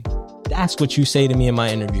That's what you say to me in my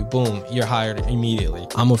interview. Boom, you're hired immediately.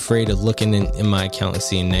 I'm afraid of looking in my account and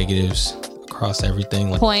seeing negatives across everything.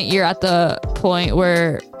 You're at the point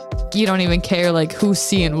where you don't even care like who's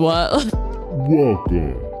seeing what.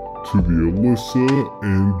 Welcome to the Alyssa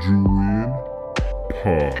and Julian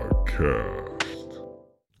podcast.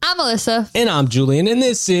 I'm Alyssa. And I'm Julian, and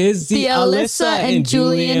this is the Alyssa and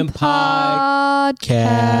Julian podcast.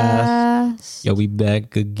 Yo, we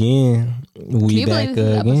back again. Can you believe this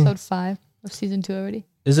is episode 5 of season 2 already?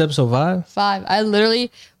 This is episode 5? 5. I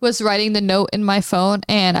literally was writing the note in my phone,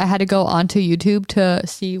 and I had to go onto YouTube to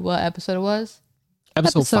see what episode it was.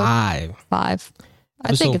 Episode 5. 5.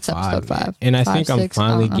 I think it's episode 5. And I 5, think I'm 6,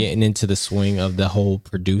 finally getting into the swing of the whole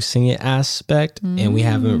producing it aspect. And we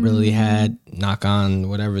haven't really had, knock on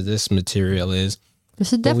whatever this material is.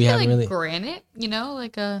 This is definitely like granite, you know,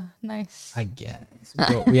 like a nice... I guess.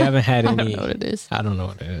 But we haven't had any... I don't know what it is. I don't know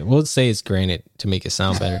what it is. We'll say it's granite to make it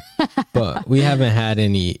sound better. But we haven't had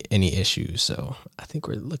any issues. So I think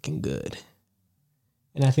we're looking good.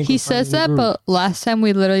 And I think he says that, but last time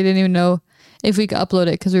we literally didn't even know if we could upload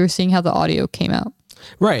it because we were seeing how the audio came out.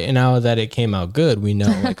 Right. And now that it came out good, we know,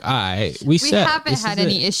 like, we haven't had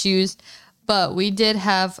any issues, but we did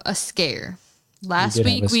have a scare. Last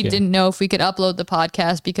week, we didn't know if we could upload the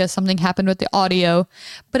podcast because something happened with the audio,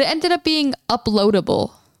 but it ended up being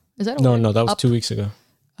uploadable. Is that a word? No, that was 2 weeks ago.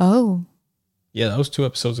 Oh. Yeah, that was 2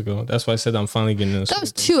 episodes ago. That's why I said I'm finally getting this. That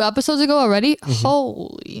was 2 episodes ago already? Mm-hmm.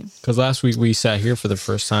 Holy. Because last week we sat here for the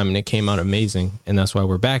first time and it came out amazing. And that's why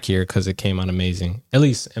we're back here, because it came out amazing. At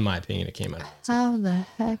least, in my opinion, it came out amazing. How the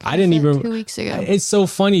heck? I didn't even... 2 weeks ago. It's so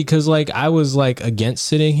funny because, like, I was, like, against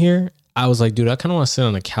sitting here. I was like, dude, I kind of want to sit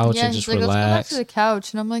on the couch and just relax. Let's go back to the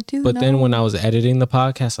couch. And I'm like, dude, But then when I was editing the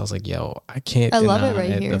podcast, I was like, yo, I can't love it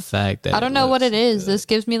right here. The fact that I don't know what it is. This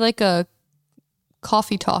gives me, like, a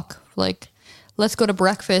coffee talk. Like... Let's go to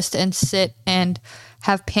breakfast and sit and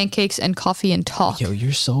have pancakes and coffee and talk. Yo,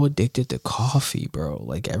 you're so addicted to coffee, bro.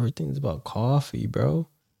 Like, everything's about coffee, bro.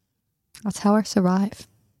 That's how I survive.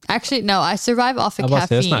 Actually, no, I survive off of caffeine.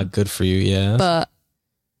 That's not good for you, yeah. But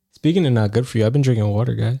speaking of not good for you, I've been drinking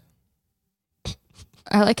water, guys.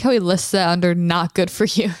 I like how he lists that under not good for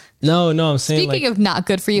you. No, I'm saying Speaking of not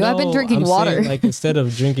good for you, I've been drinking water. Saying, like, instead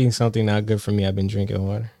of drinking something not good for me, I've been drinking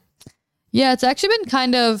water. Yeah, it's actually been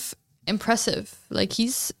kind of... impressive. Like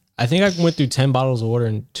I think I went through 10 bottles of water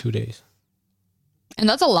in 2 days. And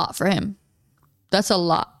that's a lot for him. That's a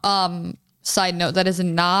lot. Side note, that is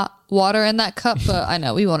not water in that cup, but I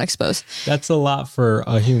know we won't expose. That's a lot for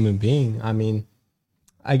a human being. I mean,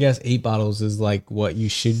 I guess 8 bottles is like what you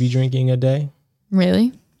should be drinking a day.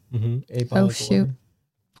 Really? Mm-hmm. 8 bottles. Oh, shoot.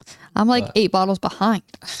 I'm like 8 bottles behind.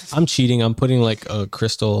 I'm cheating. I'm putting like a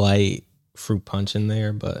Crystal Light fruit punch in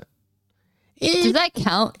there, but does that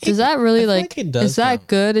count? Does that really like it does is that count.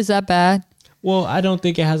 Good? Is that bad? Well, I don't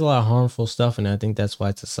think it has a lot of harmful stuff in it. I think that's why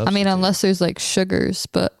it's a substitute. I mean, unless there's like sugars,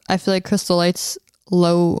 but I feel like Crystal Light's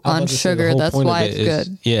low on sugar. That's why it's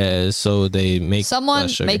good. Yeah, so they make someone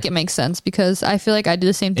make it make sense because I feel like I do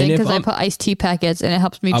the same thing because I put iced tea packets and it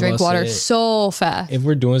helps me drink water so fast. If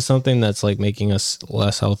we're doing something that's like making us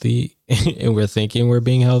less healthy and we're thinking we're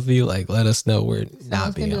being healthy, like let us know we're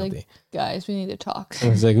not being healthy. Like, guys, we need to talk.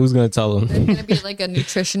 It's like, who's gonna tell them? There's gonna be like a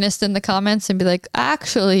nutritionist in the comments and be like,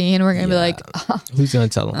 actually, and we're gonna be like, who's gonna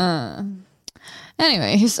tell them?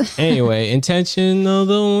 Anyways. Anyway, intention of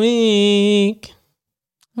the week.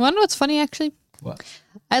 Want to know what's funny, actually? What?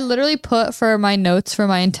 I literally put for my notes for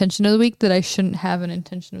my intention of the week that I shouldn't have an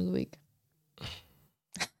intention of the week.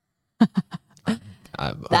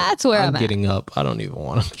 That's where I'm getting up. I don't even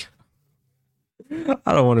want to.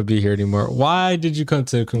 I don't want to be here anymore. Why did you come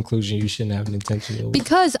to the conclusion you shouldn't have an intention of the week?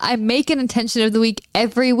 Because I make an intention of the week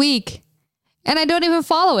every week, and I don't even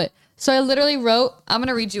follow it. So I literally wrote, I'm going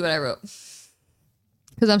to read you what I wrote.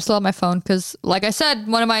 Because I'm still on my phone. Because like I said,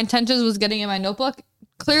 one of my intentions was getting in my notebook.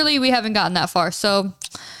 Clearly, we haven't gotten that far. So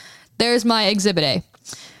there's my exhibit A.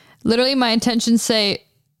 Literally, my intentions say,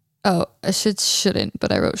 oh, I shouldn't,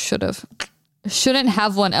 but I wrote should have. Shouldn't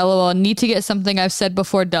have one, LOL. Need to get something I've said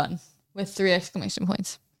before done. With 3 exclamation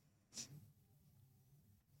points.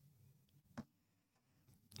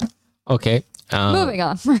 Okay. Moving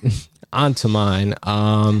on. On to mine.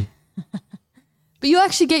 But you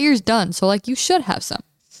actually get yours done. So, like, you should have some.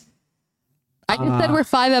 I just said we're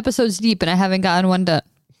 5 episodes deep and I haven't gotten one done.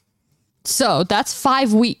 So, that's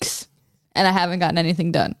 5 weeks. And I haven't gotten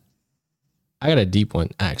anything done. I got a deep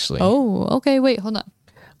one, actually. Oh, okay. Wait, hold on.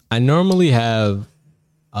 I normally have...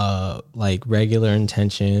 like regular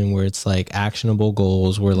intention where it's like actionable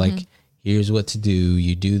goals where like here's what to do,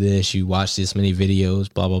 you do this, you watch this many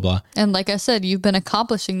videos, blah blah blah. And like I said, you've been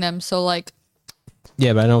accomplishing them, so like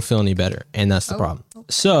Yeah, but I don't feel any better, and that's the problem.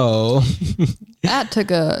 So That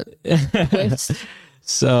took a twist.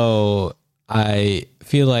 So I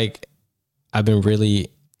feel like I've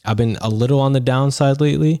been a little on the downside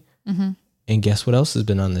lately. Mm-hmm. And guess what else has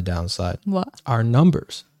been on the downside? What? Our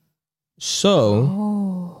numbers.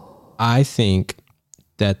 So I think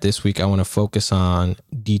that this week I want to focus on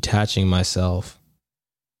detaching myself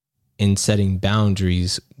and setting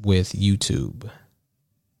boundaries with YouTube.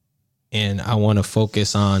 And I want to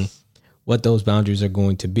focus on what those boundaries are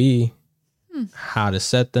going to be, how to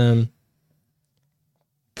set them,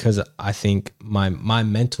 because I think my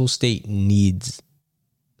mental state needs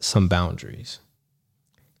some boundaries.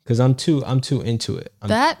 Because I'm too into it.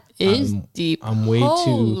 That is deep. I'm way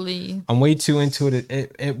too into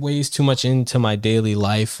it. It weighs too much into my daily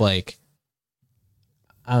life. Like,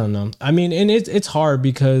 I don't know. I mean, and it's hard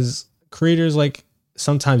because creators like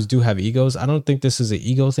sometimes do have egos. I don't think this is an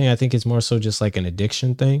ego thing. I think it's more so just like an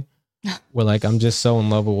addiction thing where like I'm just so in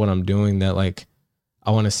love with what I'm doing that like I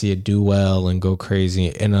want to see it do well and go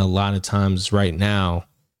crazy. And a lot of times right now,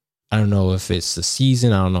 I don't know if it's the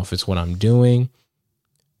season. I don't know if it's what I'm doing,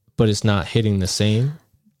 but it's not hitting the same.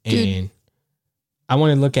 Dude. And I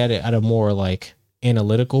want to look at it at a more like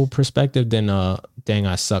analytical perspective than a dang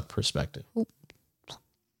I suck perspective.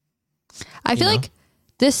 I feel like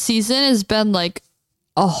this season has been like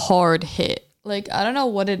a hard hit. Like, I don't know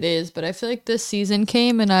what it is, but I feel like this season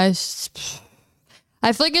came and I feel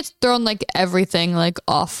like it's thrown like everything like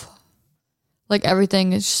off. Like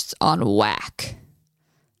everything is just on whack.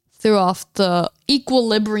 Threw off the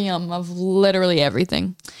equilibrium of literally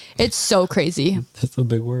everything. It's so crazy. That's a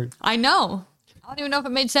big word. I know. I don't even know if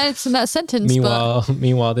it made sense in that sentence.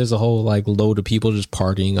 Meanwhile, there's a whole like load of people just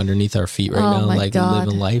partying underneath our feet right now, like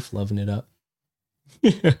living life, loving it up.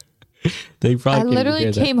 They probably. I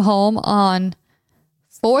literally came home on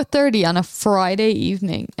 4:30 on a Friday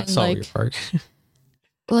evening, and I saw where you're parked.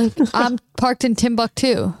 Like I'm parked in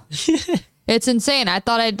Timbuktu. It's insane. I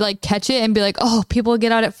thought I'd like catch it and be like, oh, people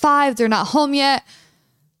get out at 5. They're not home yet.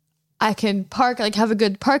 I can park, like have a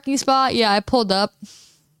good parking spot. Yeah, I pulled up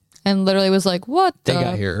and literally was like, what They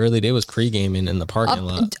got here early. They was pre-gaming in the parking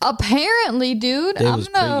lot. Apparently, dude. I'm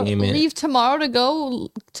going to leave tomorrow to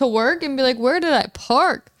go to work and be like, where did I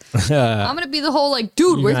park? I'm going to be the whole like,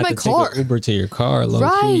 dude, where's my car? Take an Uber to your car.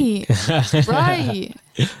 Right. Right.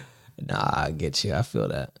 Nah, I get you. I feel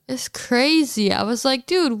that. It's crazy. I was like,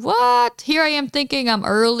 dude, what? Here I am thinking I'm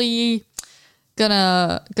early,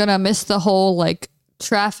 gonna miss the whole like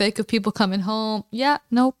traffic of people coming home. Yeah,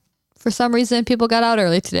 nope. For some reason, people got out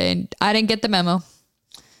early today, and I didn't get the memo.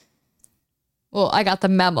 Well, I got the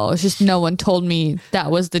memo. It's just no one told me that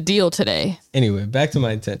was the deal today. Anyway, back to my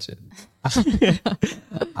intention.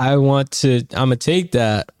 I'm gonna take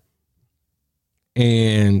that,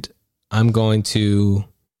 and I'm going to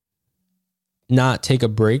not take a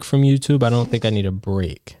break from YouTube. I don't think I need a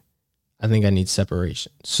break. I think I need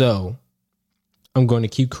separation. So I'm going to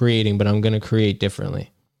keep creating, but I'm going to create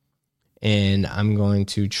differently. And I'm going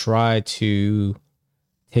to try to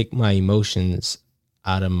take my emotions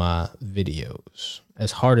out of my videos.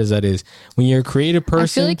 As hard as that is. When you're a creative person, I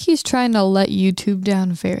feel like he's trying to let YouTube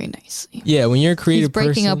down very nicely. Yeah, when you're a creative person.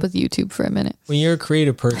 He's breaking up with YouTube for a minute. When you're a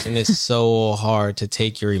creative person, it's so hard to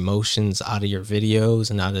take your emotions out of your videos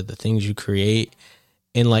and out of the things you create.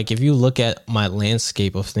 And like, if you look at my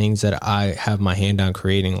landscape of things that I have my hand on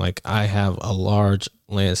creating, like I have a large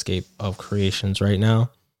landscape of creations right now.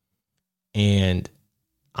 And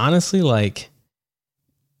honestly, like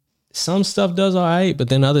some stuff does all right, but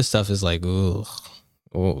then other stuff is like, ugh.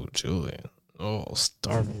 Oh, Julian. Oh,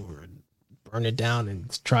 start over. Burn it down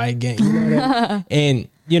and try again. You know what I mean? And,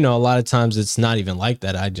 you know, a lot of times it's not even like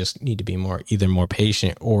that. I just need to be either more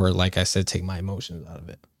patient or, like I said, take my emotions out of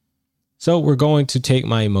it. So we're going to take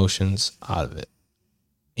my emotions out of it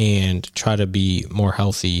and try to be more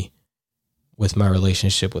healthy with my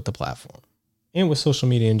relationship with the platform and with social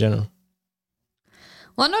media in general.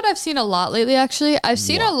 Well, I know what I've seen a lot lately, actually. I've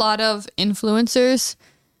seen a lot of influencers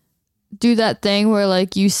do that thing where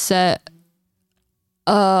like you set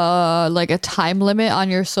like a time limit on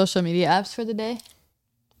your social media apps for the day.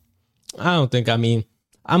 I'm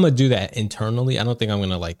gonna do that internally. I don't think I'm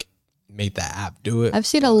gonna like make the app do it. I've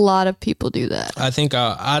seen a lot of people do that. I think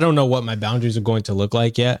I don't know what my boundaries are going to look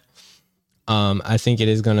like yet. I think it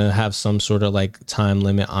is gonna have some sort of like time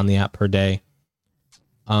limit on the app per day.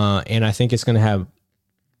 And I think it's gonna have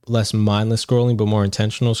less mindless scrolling but more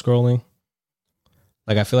intentional scrolling.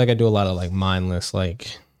 Like, I feel like I do a lot of like mindless,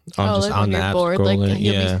 like I'm just on the app bored, scrolling. Like,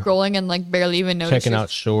 you'll be scrolling and like barely even notice. Checking out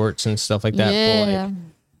shorts and stuff like that. Yeah. But, like,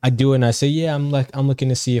 I do it and I say, yeah, I'm looking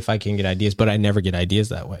to see if I can get ideas, but I never get ideas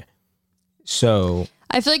that way. So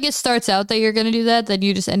I feel like it starts out that you're going to do that. Then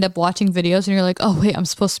you just end up watching videos and you're like, oh, wait, I'm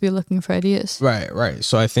supposed to be looking for ideas. Right.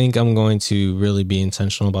 So I think I'm going to really be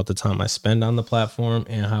intentional about the time I spend on the platform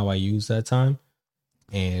and how I use that time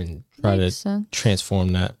and try to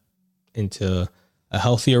transform that into a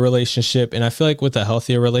healthier relationship. And I feel like with a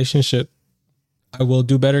healthier relationship, I will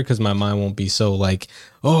do better because my mind won't be so like,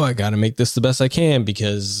 oh, I got to make this the best I can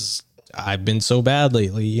because I've been so bad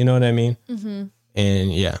lately. You know what I mean? Mm-hmm.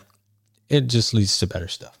 And yeah, it just leads to better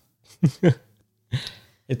stuff.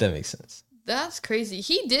 If that makes sense. That's crazy.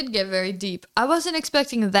 He did get very deep. I wasn't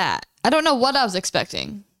expecting that. I don't know what I was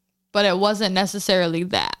expecting, but it wasn't necessarily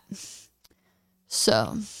that.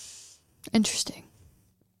 So, interesting.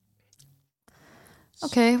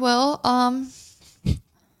 Okay, well,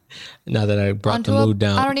 now that I brought the mood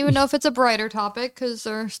down. I don't even know if it's a brighter topic because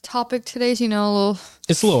our topic today's, it's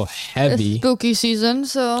a little heavy. It's spooky season.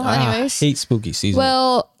 So, anyways. I hate spooky season.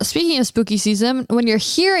 Well, speaking of spooky season, when you're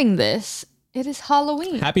hearing this, it is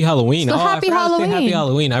Halloween. Happy Halloween. So happy Halloween. Happy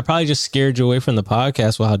Halloween. I probably just scared you away from the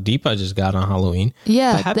podcast with how deep I just got on Halloween.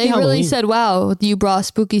 Yeah, they really said, wow, you brought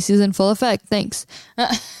spooky season full effect. Thanks.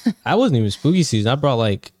 I wasn't even spooky season. I brought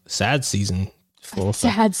like sad season.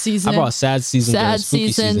 Sad season. I brought sad season. Sad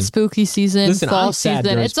season, spooky season, listen, fall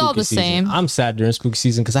season. It's all the same. I'm sad during spooky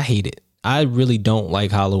season because I hate it. I really don't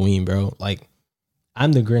like Halloween, bro. Like,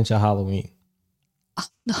 I'm the Grinch of Halloween.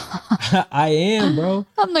 I am, bro.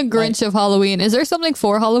 I'm the Grinch of Halloween. Is there something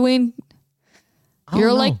for Halloween?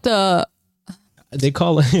 You're like the... They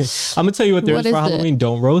call it. I'm gonna tell you what there is for Halloween.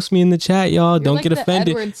 Don't roast me in the chat, y'all. Don't like get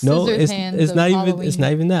offended. No, it's not even. Halloween. It's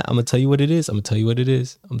not even that. I'm gonna tell you what it is. I'm gonna tell you what it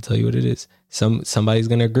is. Somebody's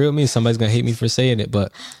gonna agree with me. Somebody's gonna hate me for saying it,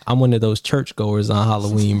 but I'm one of those church goers on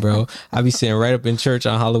Halloween, bro. I be sitting right up in church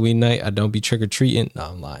on Halloween night. I don't be trick or treating. No,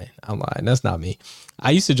 I'm lying. That's not me.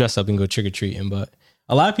 I used to dress up and go trick or treating, but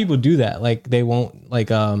a lot of people do that. Like they won't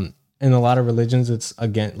in a lot of religions, it's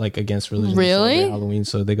against religion. Really? Halloween,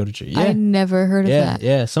 so they go to church. Yeah. I never heard of that.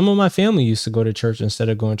 Yeah. Some of my family used to go to church instead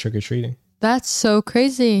of going trick or treating. That's so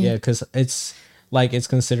crazy. Yeah, because it's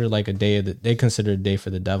considered like a day they consider a day for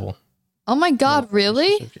the devil. Oh my God!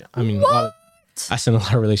 Really? I mean, I see in a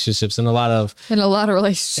lot of relationships and a lot of not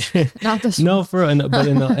this. No, but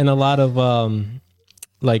in a lot of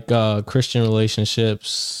Christian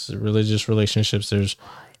relationships, religious relationships,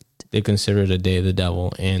 they consider it a day of the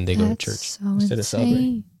devil, and they go to church instead of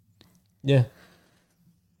celebrating. Yeah.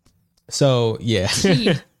 So yeah,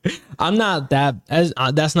 I'm not that.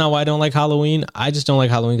 That's not why I don't like Halloween. I just don't like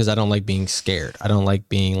Halloween because I don't like being scared. I don't like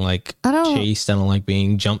being chased. I don't like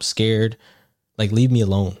being jump scared. Like, leave me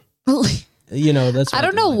alone. That's. I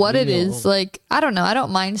don't know what it is. Like, I don't know. I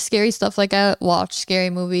don't mind scary stuff. Like, I watch scary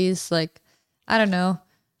movies. Like, I don't know.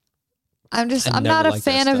 I'm not a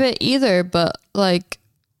fan of it either. But like,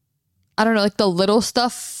 I don't know, like the little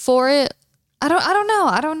stuff for it. I don't know.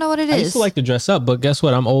 I don't know what it is. I used to like to dress up, but guess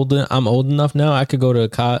what? I'm old enough now. I could go to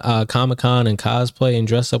Comic-Con and cosplay and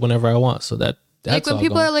dress up whenever I want. So that's like when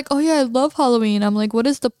people are like, "Oh yeah, I love Halloween." I'm like,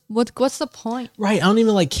 what's the point? Right. I don't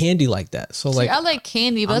even like candy like that. So like, I like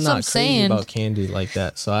candy, but that's what I'm saying. About candy like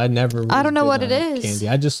that. So I never. Really I don't know what it is. Candy.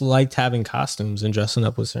 I just liked having costumes and dressing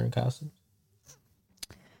up with certain costumes.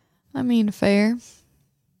 I mean, fair.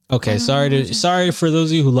 Okay, sorry for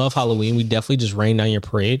those of you who love Halloween. We definitely just rained on your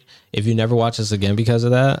parade. If you never watch us again because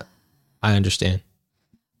of that, I understand.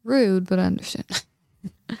 Rude, but I understand.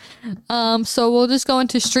 So we'll just go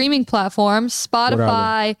into streaming platforms: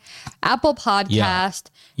 Spotify, Apple Podcast,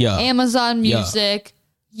 Amazon Music,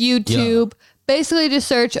 YouTube. Basically, just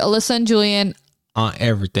search Alyssa and Julian on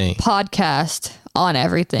everything. Podcast on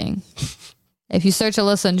everything. If you search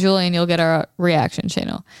Alyssa and Julian, you'll get our reaction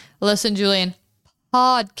channel. Alyssa and Julian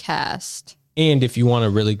Podcast. And if you want a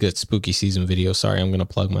really good spooky season video, sorry, I'm going to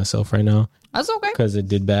plug myself right now. That's okay. Because it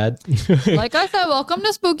did bad. Like I said, welcome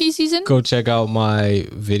to spooky season. Go check out my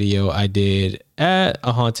video I did at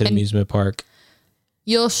a haunted amusement park.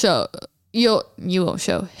 You won't show. He'll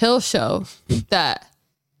show that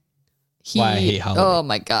why I hate Halloween. Oh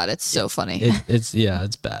my God, it's so funny.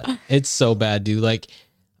 It's bad. It's so bad, dude. Like,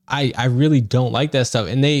 I really don't like that stuff.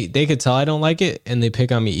 And they could tell I don't like it, and they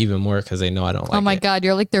pick on me even more because they know I don't like it. Oh my God,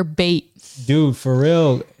 you're like their bait. Dude, for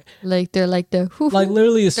real. Like they're like the like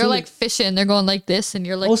literally they're like fishing. They're going like this, and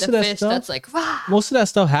you're like the fish that's like rah. Most of that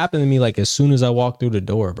stuff happened to me like as soon as I walked through the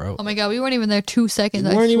door, bro. Oh my God, we weren't even there 2 seconds.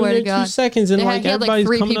 We weren't even there 2 seconds, and like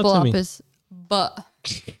everybody's coming up to me. His butt.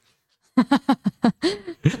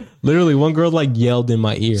 Literally, one girl like yelled in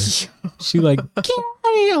my ear. She like, "Get out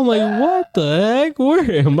bye. I'm like, what the heck?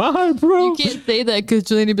 Where am I, bro? You can't say that because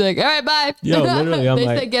Julian would be like, all right, bye. Yo, literally, I'm they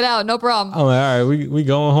like, said get out, no problem. I'm like, all right, we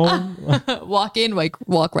going home. Walk in, like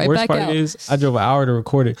walk right Worst back part out. is I drove an hour to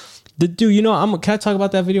record it. Dude, you know, can I talk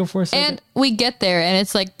about that video for a second? And we get there and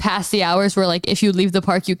it's like past the hours where like if you leave the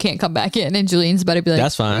park you can't come back in, and Julian's about to be like,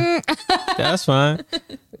 that's fine. That's fine.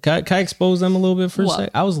 Can I expose them a little bit for a What?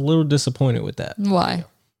 second? I was a little disappointed with that. Why?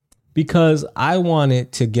 Because I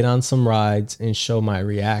wanted to get on some rides and show my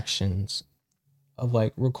reactions of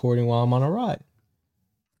like recording while I'm on a ride.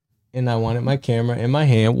 And I wanted my camera in my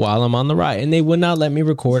hand while I'm on the ride. And they would not let me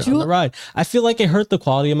record on the ride. I feel like it hurt the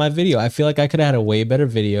quality of my video. I feel like I could have had a way better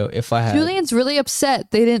video if I had. Julian's really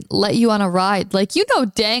upset they didn't let you on a ride. Like, you know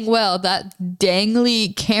dang well that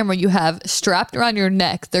dangly camera you have strapped around your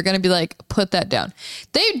neck, they're going to be like, put that down.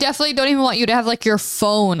 They definitely don't even want you to have like your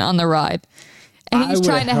phone on the ride. And he's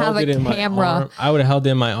trying to have a camera. I would have held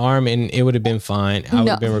it in my arm and it would have been fine. I would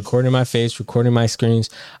have been recording my face, recording my screens.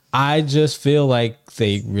 I just feel like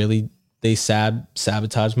they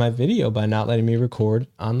sabotaged my video by not letting me record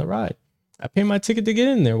on the ride. I paid my ticket to get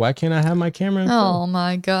in there. Why can't I have my camera? Oh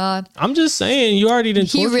my God. I'm just saying, you already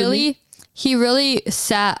didn't. He really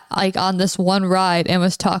sat like on this one ride and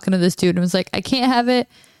was talking to this dude and was like, I can't have it.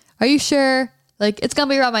 Are you sure? Like, it's gonna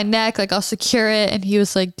be around my neck. Like, I'll secure it. And he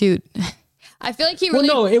was like, dude, I feel like he really.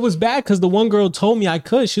 Well, no, it was bad because the one girl told me I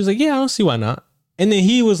could. She was like, yeah, I don't see why not. And then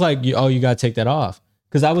he was like, oh, you gotta take that off.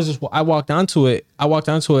 Because I walked onto it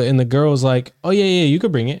and the girl was like, oh, yeah, you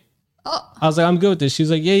could bring it. Oh. I was like, I'm good with this. She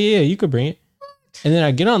was like, yeah, you could bring it. And then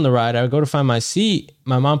I get on the ride. I go to find my seat.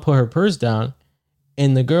 My mom put her purse down.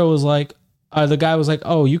 And the girl was like, the guy was like,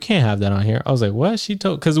 oh, you can't have that on here. I was like, what? She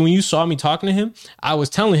told, because when you saw me talking to him, I was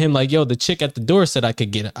telling him like, yo, the chick at the door said I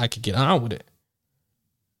could get on with it.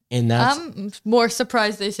 And I'm more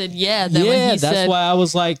surprised they said than when he said.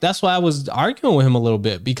 That's why I was arguing with him a little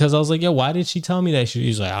bit, because I was like, yo, why did she tell me that?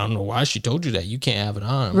 She's like, I don't know why she told you that. You can't have it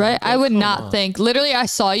on. Right? Like, I would not think. Literally, I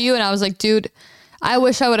saw you and I was like, dude, I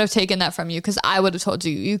wish I would have taken that from you, because I would have told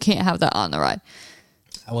you, you can't have that on the ride.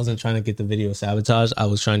 I wasn't trying to get the video sabotaged. I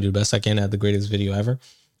was trying to do the best I can to have the greatest video ever.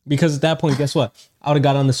 Because at that point, guess what? I would have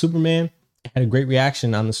got on the Superman, had a great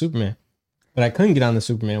reaction on the Superman. But I couldn't get on the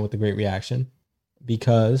Superman with a great reaction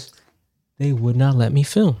because they would not let me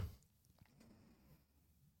film.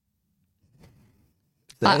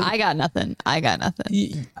 I got nothing.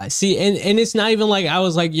 I see. And it's not even like I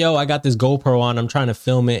was like, yo, I got this GoPro on. I'm trying to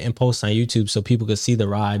film it and post on YouTube so people could see the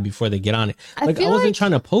ride before they get on it. I wasn't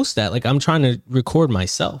trying to post that. Like, I'm trying to record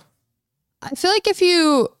myself. I feel like if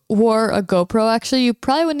you wore a GoPro, actually, you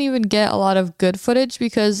probably wouldn't even get a lot of good footage,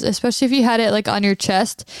 because especially if you had it like on your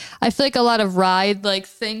chest, I feel like a lot of ride like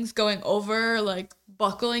things going over, like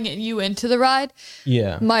buckling you into the ride.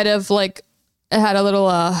 Yeah. Might have like had a little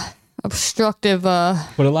obstructive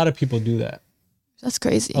but a lot of people do that. That's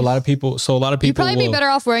crazy. A lot of people you'd probably be better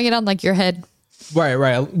off wearing it on like your head. Right.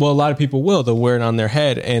 Well, a lot of people they'll wear it on their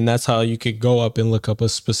head, and that's how you could go up and look up a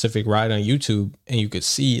specific ride on YouTube and you could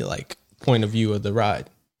see like point of view of the ride.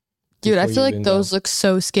 Dude, I feel like those look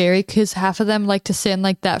so scary, because half of them like to sit in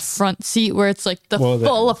like that front seat where it's like the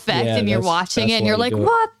full effect and you're watching it and you're like,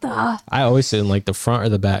 what the? I always sit in like the front or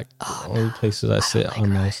the back. Only places I sit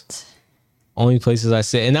on those. Only places I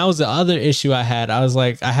sit. And that was the other issue I had. I was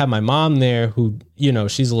like, I had my mom there who, you know,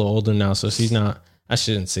 she's a little older now, so she's not, I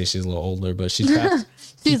shouldn't say she's a little older, but she's past,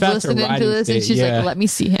 she's listening to this and she's like, let me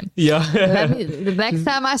see him. Yeah. The next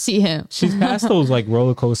time I see him. She's past those like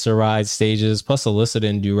roller coaster ride stages. Plus Alyssa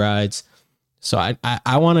didn't do rides. So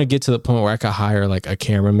I want to get to the point where I could hire like a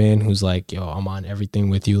cameraman who's like, yo, I'm on everything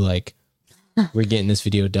with you. Like, we're getting this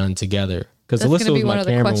video done together. Because Alyssa was my camera woman. That's going to be one of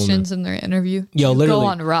the questions in their interview. Yo, literally. Go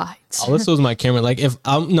on rides. Alyssa was my camera. Like,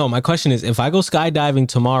 my question is, if I go skydiving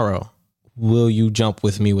tomorrow, will you jump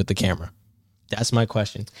with me with the camera? That's my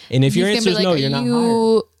question. And if your answer is no, you're not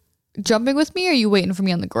hired. Jumping with me, or are you waiting for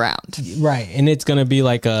me on the ground? Right. And it's going to be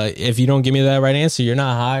like, if you don't give me that right answer, you're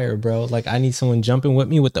not hired, bro. Like, I need someone jumping with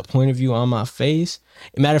me with the point of view on my face.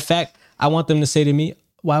 Matter of fact, I want them to say to me,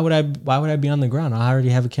 why would I be on the ground? I already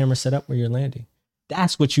have a camera set up where you're landing.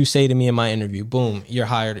 That's what you say to me in my interview. Boom, you're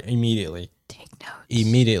hired immediately. Take notes.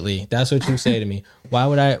 Immediately. That's what you say to me. Why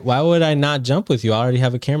would I not jump with you? I already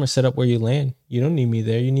have a camera set up where you land. You don't need me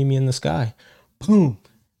there. You need me in the sky. Boom.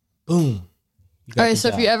 Boom. All right, so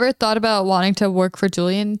if you ever thought about wanting to work for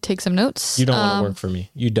Julian, take some notes. You don't want to work for me.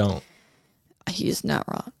 You don't. He's not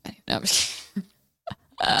wrong. No,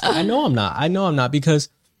 I know I'm not because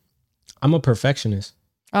I'm a perfectionist.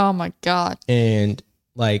 Oh my God. And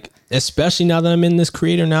like, especially now that I'm in this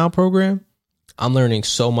Creator Now program, I'm learning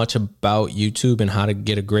so much about YouTube and how to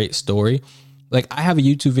get a great story. Like, I have a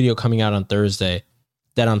YouTube video coming out on Thursday,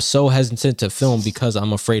 that I'm so hesitant to film because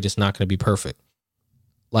I'm afraid it's not going to be perfect.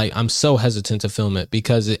 Like, I'm so hesitant to film it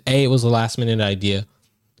because A, it was a last minute idea.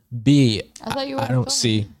 B, I thought you were I don't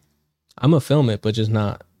see. I'm gonna film it, but just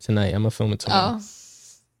not tonight. I'm gonna film it tomorrow. Oh.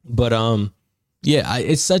 But yeah,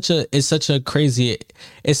 it's such a crazy.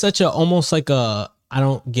 It's such a almost like a. I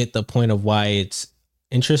don't get the point of why it's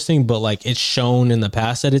interesting, but like it's shown in the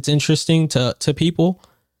past that it's interesting to people.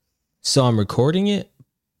 So I'm recording it,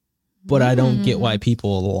 but I don't get why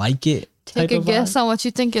people like it. Take a guess on what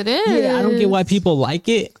you think it is. Yeah, I don't get why people like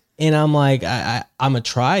it, and I'm like, I'm gonna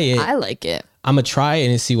try it. I like it. I'm gonna try it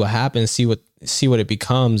and see what happens, see what it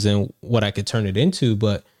becomes and what I could turn it into.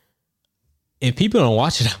 But if people don't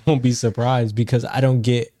watch it, I won't be surprised because I don't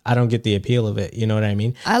get the appeal of it. You know what I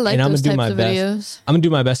mean? I like and those types of videos. I'm gonna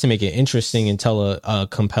do my best to make it interesting and tell a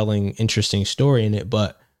compelling, interesting story in it.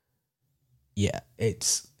 But yeah,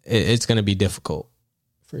 it's gonna be difficult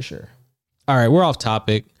for sure. All right, we're off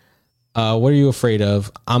topic. What are you afraid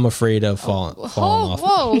of? I'm afraid of falling off.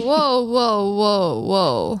 Whoa.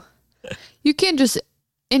 You can't just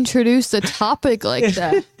introduce the topic like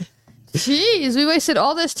that. Jeez, we wasted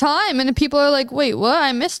all this time and then people are like, wait, what?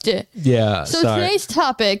 I missed it. Yeah. So today's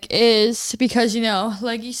topic is because,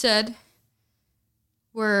 like you said,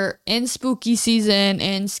 we're in spooky season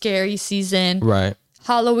and scary season. Right.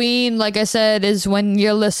 Halloween, like I said, is when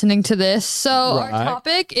you're listening to this. So our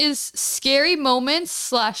topic is scary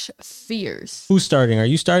moments / fears. Who's starting? Are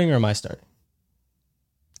you starting or am I starting?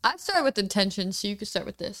 I started with intention, so you could start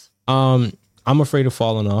with this. I'm afraid of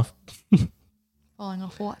falling off. Falling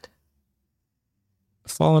off what?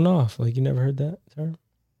 Falling off. Like, you never heard that term?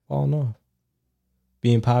 Falling off.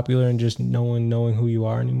 Being popular and just no one knowing who you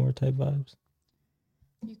are anymore type vibes.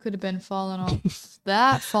 You could have been falling off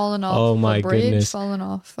that, falling off oh my a bridge, goodness. falling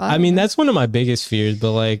off. I mean, that's one of my biggest fears,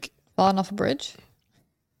 but like... Falling off a bridge?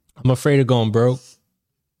 I'm afraid of going broke.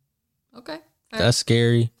 Okay. That's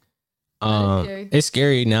scary. Scary. It's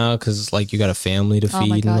scary now because like you got a family to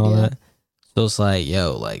feed and all that. So it's like,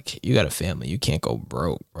 yo, like you got a family, you can't go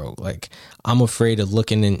broke, bro. Like I'm afraid of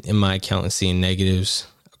looking in my account and seeing negatives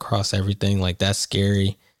across everything. Like that's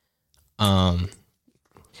scary. Now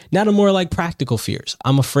the more like practical fears.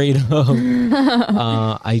 I'm afraid of.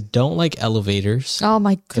 I don't like elevators. Oh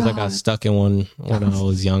my god! Because I got stuck in one when I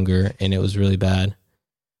was younger and it was really bad.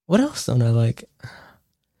 What else don't I like?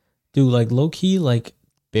 Dude, like low key, like.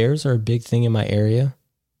 Bears are a big thing in my area.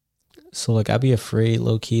 So, like, I'd be afraid,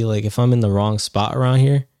 low-key, like, if I'm in the wrong spot around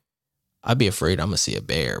here, I'd be afraid I'm going to see a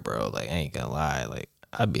bear, bro. Like, I ain't going to lie. Like,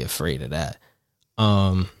 I'd be afraid of that.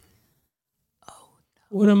 What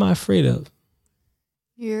am I afraid of?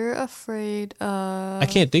 You're afraid of... I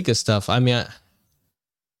can't think of stuff. I mean,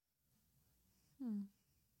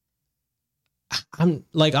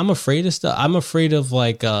 I'm afraid of stuff. I'm afraid of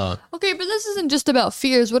like Okay, but this isn't just about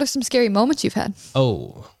fears. What are some scary moments you've had?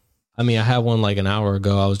 Oh, I mean, I had one like an hour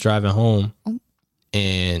ago. I was driving home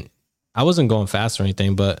and I wasn't going fast or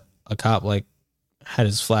anything, but a cop like had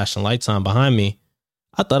his flashing lights on behind me.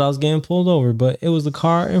 I thought I was getting pulled over, but it was the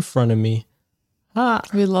car in front of me.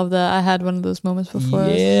 We love that. I had one of those moments before.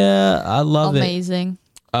 Yeah, I love Amazing.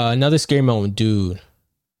 Another scary moment, dude.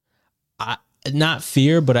 Not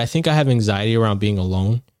fear, but I think I have anxiety around being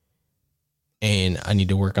alone. And I need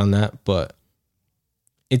to work on that. But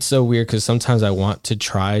it's so weird because sometimes I want to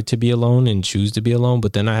try to be alone and choose to be alone.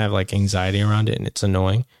 But then I have like anxiety around it and it's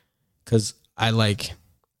annoying. Because I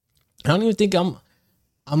don't even think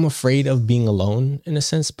I'm afraid of being alone in a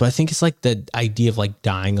sense. But I think it's like the idea of like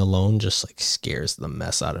dying alone just like scares the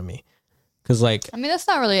mess out of me. Because like... I mean, that's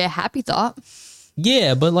not really a happy thought.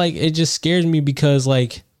 Yeah, but like it just scares me because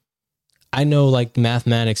like... I know like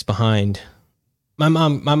mathematics behind my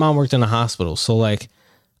mom worked in a hospital. So like,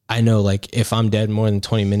 I know like if I'm dead more than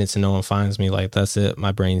 20 minutes and no one finds me, like that's it.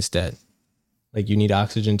 My brain's dead. Like you need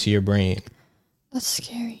oxygen to your brain. That's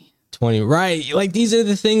scary. 20. Right. Like these are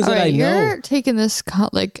the things that I know. You're taking this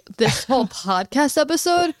this whole podcast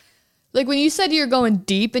episode. Like when you said you're going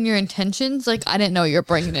deep in your intentions, like I didn't know you're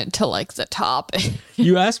bringing it to like the top.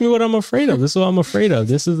 You asked me what I'm afraid of. This is what I'm afraid of.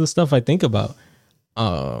 This is the stuff I think about.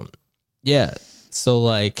 Yeah. So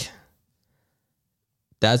like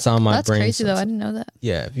that's on my brain. That's crazy though. I didn't know that.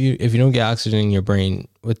 Yeah. If you don't get oxygen in your brain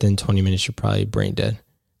within 20 minutes, you're probably brain dead.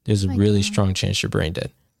 There's a really strong chance you're brain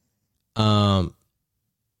dead.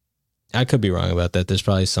 I could be wrong about that. There's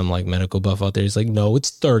probably some like medical buff out there. He's like, no, it's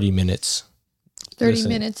 30 minutes. 30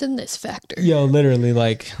 minutes in this factor. Yo, literally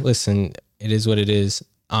like, listen, it is what it is.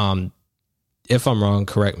 If I'm wrong,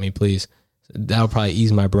 correct me, please. That'll probably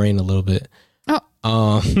ease my brain a little bit.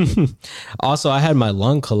 Also, I had my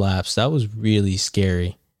lung collapse. That was really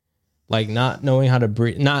scary. like not knowing how to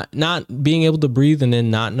breathe, not being able to breathe, and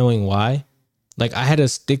then not knowing why. Like I had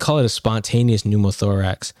they call it a spontaneous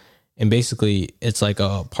pneumothorax, and basically it's like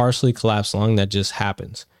a partially collapsed lung that just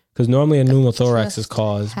happens. Because normally a pneumothorax is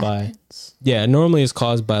caused by, normally it's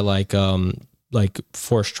caused by like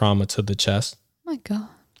force trauma to the chest. Oh my God.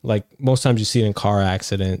 Like most times you see it in car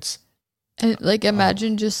accidents. And like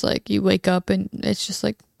imagine just like you wake up and it's just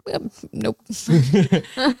like, nope.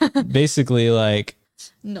 Basically like,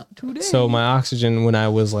 not today. so my oxygen when I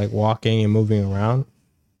was like walking and moving around,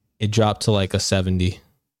 it dropped to like a 70.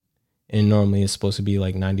 And normally it's supposed to be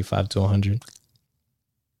like 95 to 100.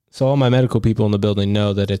 So all my medical people in the building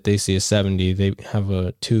know that if they see a 70, they have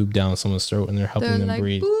a tube down someone's throat and they're helping them like,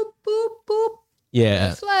 breathe. Boop, boop, boop.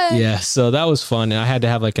 Yeah. Yeah. So that was fun. And I had to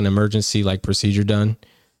have like an emergency like procedure done.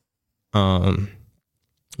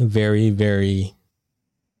 Very, very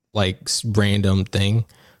like random thing.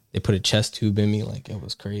 They put a chest tube in me. Like it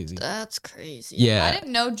was crazy. That's crazy. Yeah. I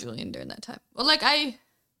didn't know Julian during that time. Well, like I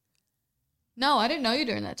didn't know you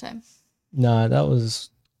during that time. Nah, that was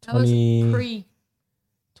 2016.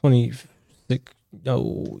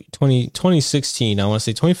 I want to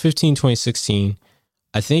say 2015, 2016.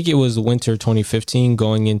 I think it was winter 2015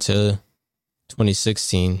 going into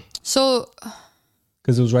 2016. So,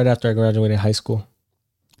 because it was right after I graduated high school.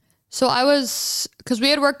 So because we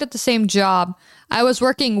had worked at the same job. I was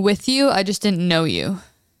working with you. I just didn't know you.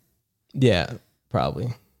 Yeah,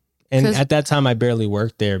 probably. And at that time, I barely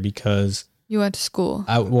worked there because you went to school.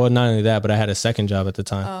 Well, not only that, but I had a second job at the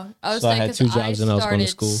time. Oh, I was so I had 2 jobs and I was going to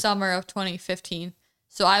school. Summer of 2015.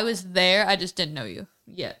 So I was there. I just didn't know you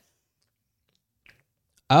yet.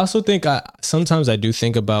 I also think sometimes I do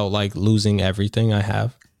think about like losing everything I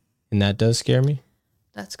have, and that does scare me.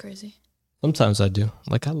 That's crazy. Sometimes I do.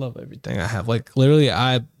 Like I love everything I have. Like literally,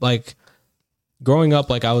 I like growing up.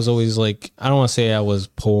 Like I was always like, I don't want to say I was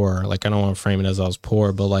poor. Like I don't want to frame it as I was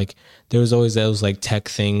poor, but like there was always those like tech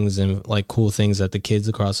things and like cool things that the kids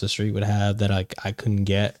across the street would have that I couldn't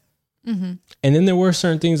get. Mm-hmm. And then there were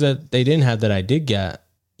certain things that they didn't have that I did get.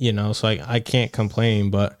 You know, so I can't complain.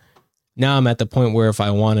 But now I'm at the point where if I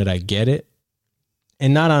want it, I get it,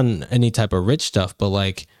 and not on any type of rich stuff, but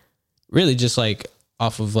like really just like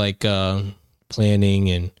off of like planning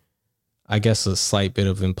and I guess a slight bit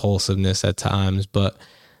of impulsiveness at times, but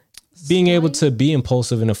being able to be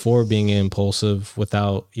impulsive and afford being impulsive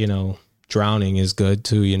without, drowning is good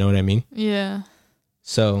too. You know what I mean? Yeah.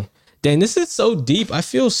 So, dang, this is so deep. I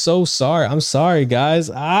feel so sorry. I'm sorry, guys.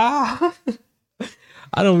 I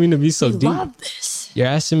don't mean to be so deep. I love this. You're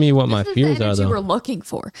asking me what my fears are, though. You were looking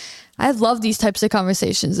for. I love these types of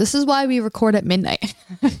conversations. This is why we record at midnight.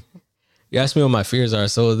 You asked me what my fears are,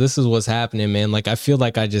 so this is what's happening, man. Like I feel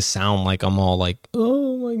like I just sound like I'm all like,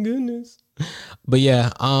 oh my goodness. But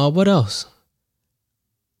yeah, what else?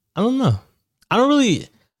 I don't know. I don't really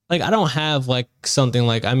like. I don't have like something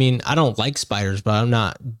like. I mean, I don't like spiders, but I'm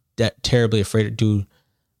not that terribly afraid of. Dude,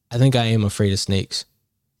 I think I am afraid of snakes.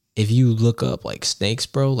 If you look up like snakes,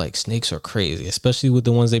 bro, like snakes are crazy, especially with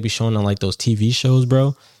the ones they be showing on like those TV shows,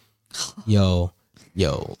 bro. Yo,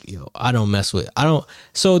 I don't mess with,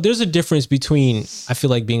 so there's a difference between, I feel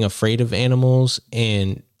like being afraid of animals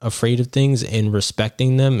and afraid of things and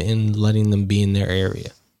respecting them and letting them be in their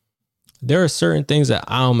area. There are certain things that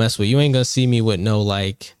I don't mess with. You ain't gonna see me with no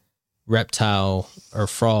like reptile or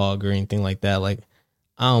frog or anything like that. Like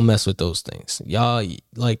I don't mess with those things. Y'all,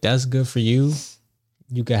 like that's good for you.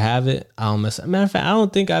 You can have it. I don't mess. Matter of fact, I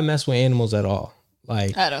don't think I mess with animals at all.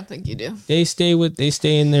 Like I don't think you do. They stay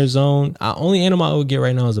in their zone. Only animal I would get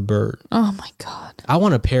right now is a bird. Oh my God. I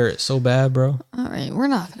want a parrot so bad, bro. All right, we're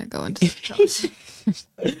not gonna go into this.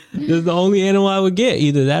 This is the only animal I would get.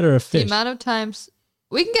 Either that or a fish. The amount of times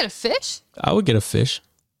we can get a fish. I would get a fish.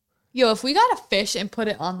 Yo, if we got a fish and put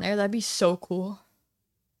it on there, that'd be so cool.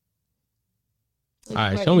 Like,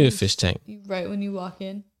 all right, show me the fish tank. Right when you walk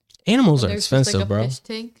in. Animals are expensive, bro. Fish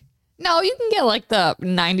tank. No, you can get like the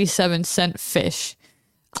 97-cent fish.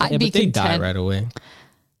 Yeah, but they die right away.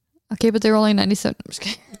 Okay, but they're only 97. I'm just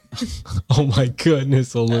kidding. Oh my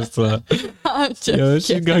goodness, Alyssa. Yo,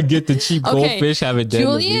 she's gonna get the cheap goldfish, have it dead.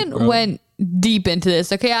 Julian went deep into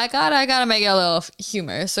this. Okay, I gotta make it a little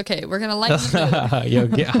humorous. Okay, we're gonna lighten Yo,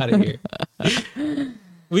 get out of here.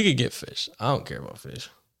 We could get fish. I don't care about fish.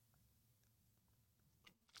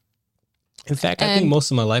 In fact, I think most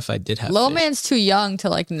of my life I did have Little fish. man's too young to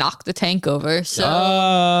like knock the tank over.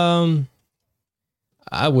 So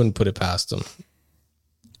I wouldn't put it past him.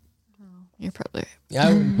 You're probably right. Yeah,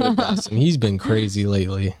 I wouldn't put it past him. He's been crazy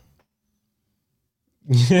lately.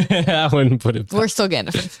 I wouldn't put it past him. We're still getting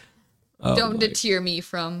a fish. Don't deter me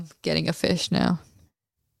from getting a fish now.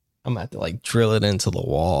 I'm gonna have to like drill it into the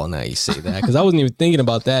wall now you say that. Because I wasn't even thinking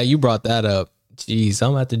about that. You brought that up. Jeez, I'm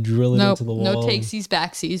gonna have to drill it into the wall. No takesies,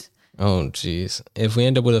 backsies. Oh, jeez. If we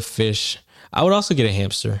end up with a fish, I would also get a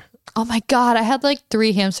hamster. Oh my God. I had like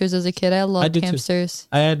 3 hamsters as a kid. I loved hamsters. Too.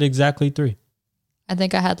 I had exactly 3. I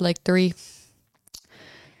think I had like 3.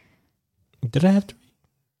 Did I have 3?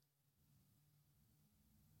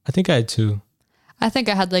 I think I had 2. I think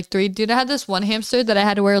I had like 3. Dude, I had this one hamster that I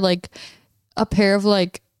had to wear like a pair of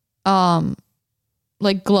like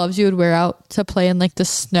gloves you would wear out to play in like the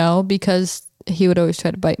snow because he would always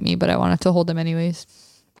try to bite me, but I wanted to hold him anyways.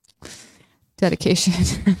 Dedication.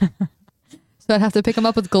 So I'd have to pick him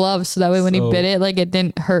up with gloves so that way when he bit it, like it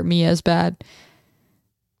didn't hurt me as bad.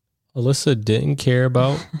 Alyssa didn't care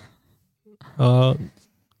about I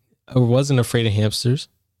wasn't afraid of hamsters.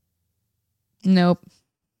 Nope.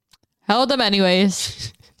 Held them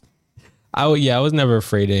anyways. I was never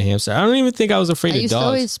afraid of hamsters. I don't even think I was afraid of dogs. I used to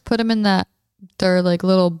always put them in they're like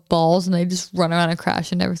little balls and they just run around and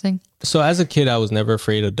crash and everything. So as a kid, I was never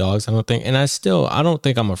afraid of dogs, I don't think. And I don't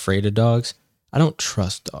think I'm afraid of dogs. I don't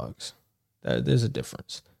trust dogs. There's a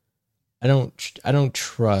difference. I don't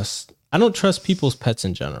trust people's pets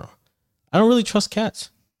in general. I don't really trust cats.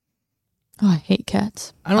 Oh, I hate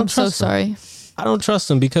cats. I'm so sorry. I don't trust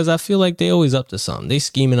them because I feel like they always up to something. They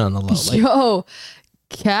scheming on the low. Like, yo,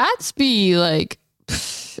 cats be like,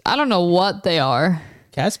 I don't know what they are.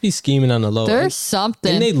 Cats be scheming on the low. There's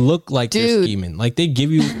something. And they look like they're scheming. Like they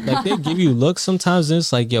give you looks sometimes and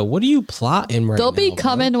it's like, yo, what are you plotting right now? They'll be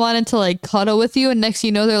coming wanting to like cuddle with you and next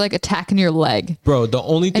you know they're like attacking your leg. Bro, the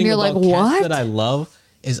only thing about cats that I love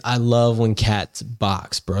is I love when cats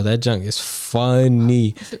box, bro. That junk is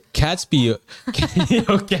funny. Cats be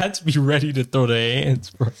ready to throw their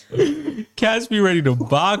hands, bro. Cats be ready to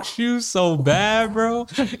box you so bad, bro.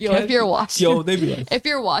 Yo, if you're watching, they be like, if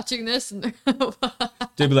you're watching this,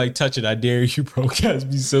 they be like, touch it, I dare you, bro. Cats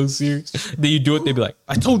be so serious. Then you do it, they be like,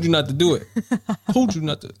 I told you not to do it. Told you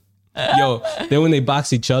not to. Yo, then when they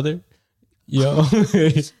box each other, yo.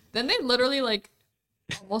 Then they literally like.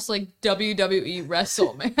 Almost like WWE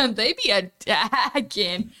wrestle, man. They be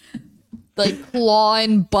attacking, like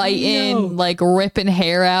clawing, biting, like ripping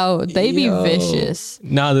hair out. They be vicious.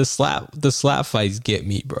 Nah, the slap fights get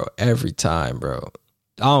me, bro. Every time, bro.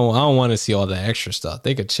 I don't want to see all the extra stuff.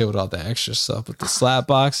 They could chill with all the extra stuff, but the slap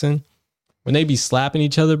boxing, when they be slapping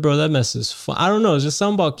each other, bro, that mess is fun. I don't know. It's just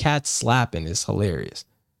something about cats slapping is hilarious.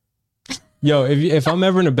 Yo, if I'm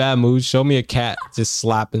ever in a bad mood, show me a cat just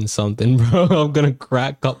slapping something, bro. I'm gonna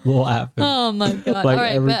crack up laughing. Oh my God! Like all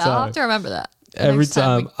right, but I'll have to remember that. Every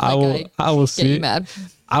time I will see mad.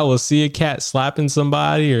 I will see a cat slapping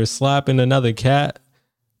somebody or slapping another cat.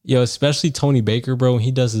 Yo, especially Tony Baker, bro. When he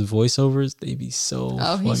does his voiceovers, they be so.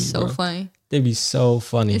 Oh, funny, he's so bro. funny. They be so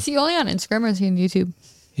funny. Is he only on Instagram or is he on YouTube?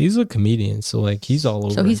 He's a comedian, so like he's all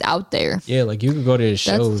over. So he's out there. Yeah, like you could go to his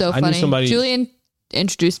shows. That's so funny. Julian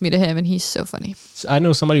introduced me to him and he's so funny. I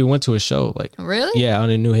know somebody who went to a show. Like really? Yeah, out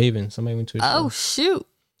in New Haven. Somebody went to a show. Oh shoot.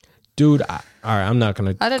 Dude, all right, I'm not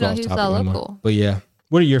gonna. I didn't know he was that local. But yeah,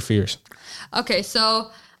 what are your fears? Okay, so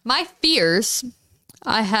my fears,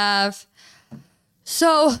 I have.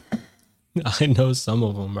 So. I know some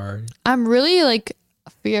of them already. I'm really like a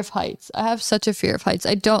fear of heights. I have such a fear of heights.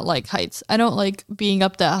 I don't like heights. I don't like being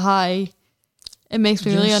up that high. It makes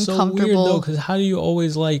me really uncomfortable. So weird though, because how do you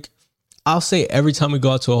always like? I'll say every time we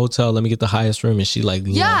go out to a hotel, let me get the highest room, and she like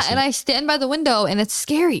yeah, and I stand by the window, and it's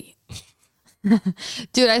scary.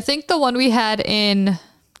 Dude, I think the one we had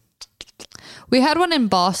one in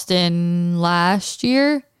Boston last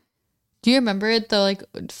year. Do you remember it? The like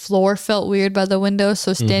floor felt weird by the window,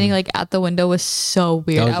 so standing like at the window was so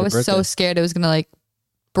weird. I was so scared it was gonna like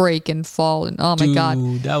break and fall, and oh my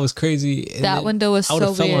God, that was crazy. And that window was so weird. I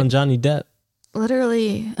would have fell on Johnny Depp.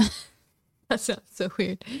 Literally. That sounds so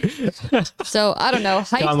weird. So I don't know.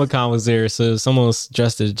 Comic-Con was there, so someone was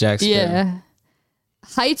dressed as Jack Sparrow. Yeah.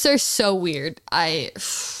 Heights are so weird. I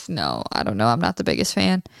don't know. I'm not the biggest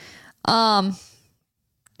fan. I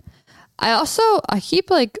keep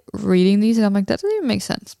like reading these and I'm like, that doesn't even make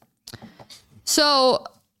sense. So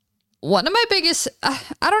one of my biggest, I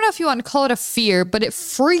don't know if you want to call it a fear, but it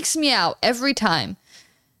freaks me out every time.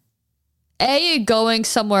 Going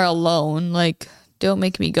somewhere alone, like don't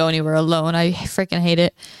make me go anywhere alone. I freaking hate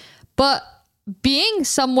it. But being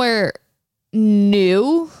somewhere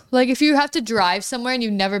new, like if you have to drive somewhere and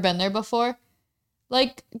you've never been there before,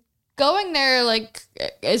 like going there like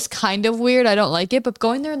is kind of weird. I don't like it, but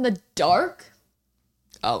going there in the dark,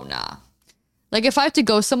 oh nah. Like if I have to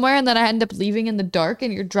go somewhere and then I end up leaving in the dark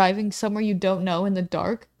and you're driving somewhere you don't know in the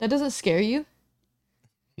dark, that doesn't scare you?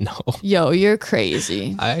 No. Yo, you're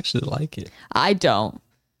crazy. I actually like it. I don't.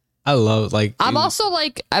 I love like I'm also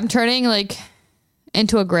like I'm turning like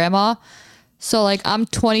into a grandma. So like I'm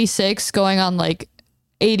 26 going on like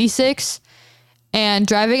 86 and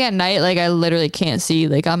driving at night like I literally can't see.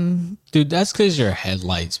 Like dude, that's because your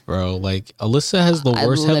headlights, bro. Like Alyssa has the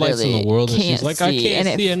worst headlights in the world and she's like, I can't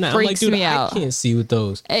see it now. I'm like, dude, I can't see with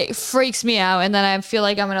those. It freaks me out and then I feel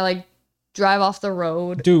like I'm gonna like drive off the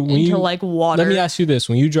road dude, into like water. Let me ask you this.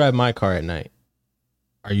 When you drive my car at night,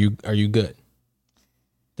 are you good?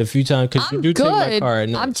 The few times, because you do take my car at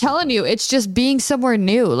night. I'm telling you, it's just being somewhere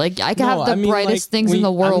new. Like I can have the brightest things in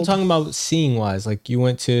the world. I'm talking about seeing wise. Like you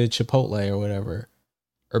went to Chipotle or whatever,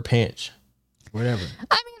 or Panch, whatever.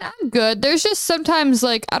 I mean, I'm good. There's just sometimes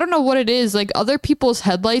like I don't know what it is. Like other people's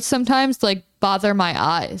headlights sometimes like bother my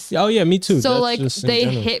eyes. Oh yeah, me too. So that's like they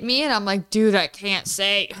hit me and I'm like, dude, I can't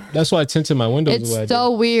see. That's why I tinted my windows. It's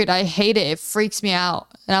so weird. I hate it. It freaks me out.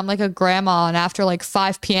 And I'm like a grandma, and after like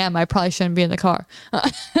 5 p.m., I probably shouldn't be in the car.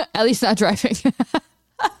 At least not driving.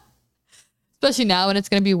 Especially now when it's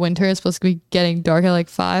going to be winter. It's supposed to be getting dark at like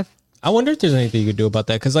 5. I wonder if there's anything you could do about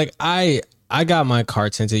that. Because like I got my car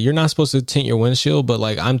tinted. You're not supposed to tint your windshield, but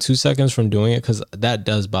like I'm 2 seconds from doing it because that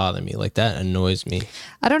does bother me. Like that annoys me.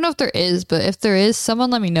 I don't know if there is, but if there is, someone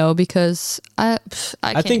let me know because I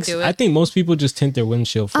can't do it. I think most people just tint their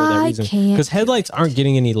windshield for that reason. Because headlights aren't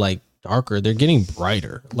getting any like darker, they're getting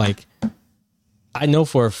brighter. Like I know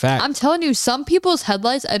for a fact. I'm telling you, some people's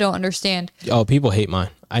headlights I don't understand. Oh, people hate mine.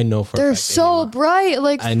 I know for a fact. They're so bright.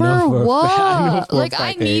 Like for what? Like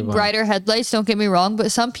I need brighter headlights, don't get me wrong,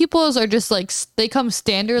 but some people's are just like they come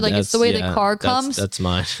standard, like it's the way the car comes. That's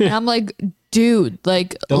mine. And I'm like, dude,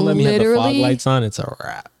 like don't let me have the fog lights on, it's a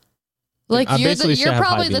wrap. Like you're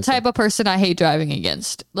probably the type of person I hate driving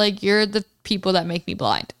against. Like you're the people that make me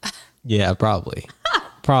blind. Yeah, probably.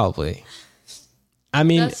 Probably. I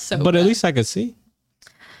mean, but bad. At least I could see.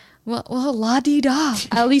 Well, la-dee-da.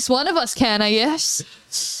 At least one of us can, I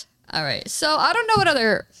guess. All right. So I don't know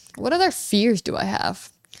what other fears do I have?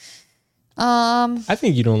 I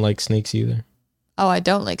think you don't like snakes either. Oh, I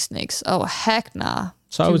don't like snakes. Oh, heck nah.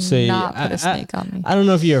 So I would say not put a snake on me. I don't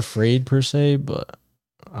know if you're afraid per se, but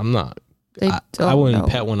I'm not. I wouldn't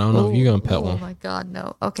pet one. I don't know if you're gonna pet one. Oh my god,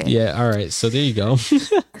 no. Okay. Yeah. All right. So there you go.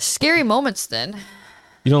 Scary moments then.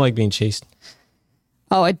 You don't like being chased?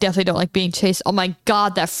 Oh, I definitely don't like being chased. Oh my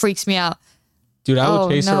god, that freaks me out. Dude, I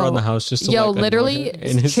would chase her around the house just to literally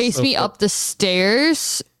chase me up the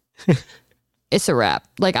stairs. It's a wrap.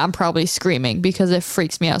 Like I'm probably screaming because it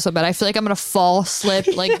freaks me out so bad. I feel like I'm gonna fall, slip,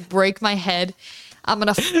 like break my head. I'm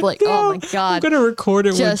gonna like, oh my god. I'm gonna record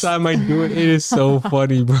it one time I do it. It is so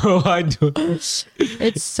funny, bro. I do it.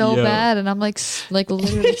 It's so bad, and I'm like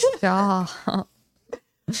literally stop.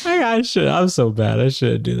 I'm so bad. I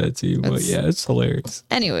shouldn't do that to you, but yeah, it's hilarious.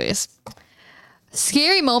 Anyways,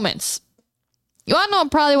 scary moments. You want to know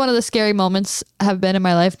probably one of the scary moments have been in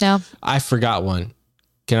my life now? I forgot one.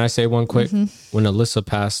 Can I say one quick? Mm-hmm. When Alyssa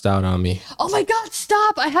passed out on me. Oh my god,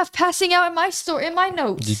 stop. I have passing out in my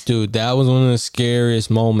notes. Dude, that was one of the scariest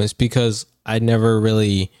moments because I never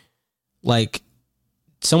really like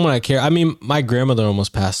someone I care. I mean, my grandmother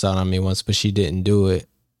almost passed out on me once, but she didn't do it.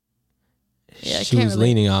 Yeah, she was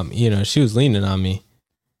leaning on me, she was leaning on me.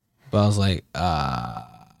 But I was like, that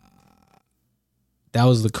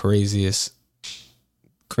was the craziest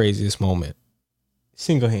moment.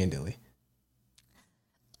 Single-handedly.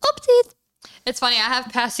 Oopsies. It's funny, I have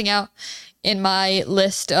passing out in my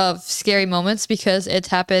list of scary moments because it's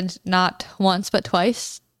happened not once but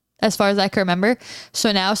twice, as far as I can remember.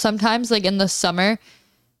 So now sometimes, like in the summer,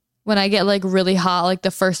 when I get like really hot, like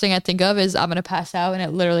the first thing I think of is I'm gonna pass out, and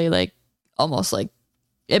it literally like almost like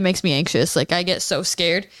it makes me anxious. Like I get so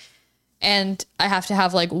scared, and I have to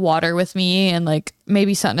have like water with me and like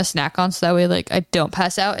maybe something to snack on so that way like I don't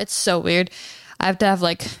pass out. It's so weird. I have to have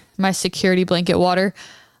like my security blanket water.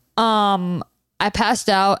 I passed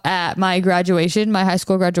out at my graduation, my high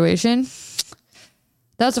school graduation.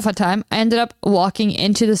 That was a fun time. I ended up walking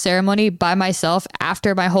into the ceremony by myself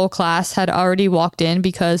after my whole class had already walked in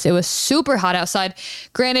because it was super hot outside.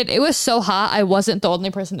 Granted, it was so hot I wasn't the only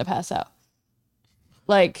person to pass out.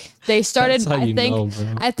 Like they started,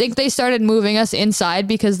 I think they started moving us inside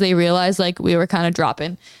because they realized like we were kind of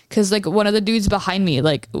dropping. Cause like one of the dudes behind me,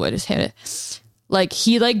 like what is it? Like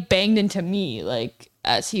he like banged into me like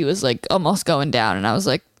as he was like almost going down, and I was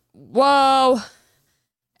like, whoa.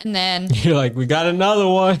 And then you're like, we got another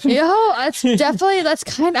one. I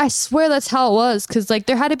swear that's how it was. Cause like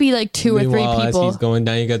there had to be like two or three people. As he's going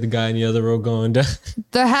down, you got the guy in the other row going down.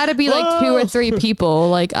 There had to be like 2 or 3 people.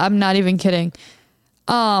 Like I'm not even kidding.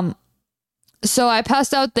 So I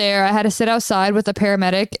passed out there. I had to sit outside with a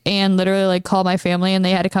paramedic and literally like call my family, and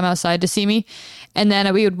they had to come outside to see me. And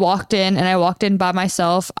then we walked in, and I walked in by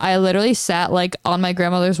myself. I literally sat like on my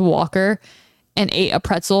grandmother's walker and ate a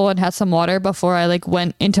pretzel and had some water before I like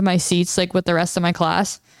went into my seats like with the rest of my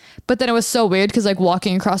class. But then it was so weird because like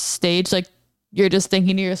walking across the stage, like you're just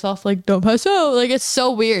thinking to yourself like, don't pass out. Like it's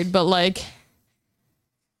so weird, but like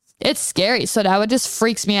it's scary. So that would just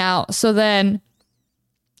freaks me out. So then,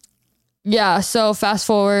 yeah. So fast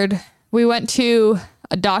forward, we went to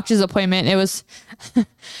a doctor's appointment. It was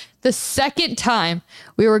the second time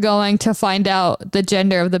we were going to find out the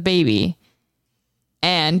gender of the baby.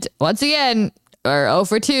 And once again, we're 0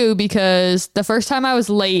 for 2 because the first time I was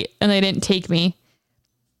late and they didn't take me.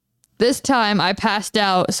 This time I passed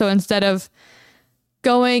out. So instead of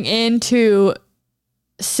going in to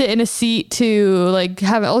sit in a seat to like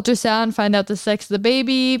have an ultrasound, find out the sex of the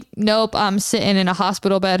baby, nope, I'm sitting in a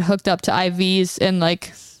hospital bed hooked up to IVs and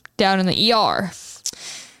like down in the ER.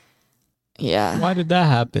 Yeah. Why did that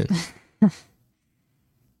happen?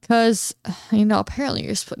 Because, apparently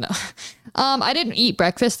you're supposed to know. I didn't eat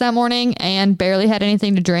breakfast that morning and barely had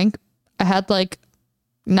anything to drink. I had like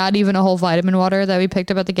not even a whole vitamin water that we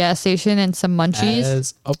picked up at the gas station and some munchies.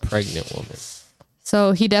 As a pregnant woman.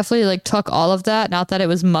 So he definitely like took all of that. Not that it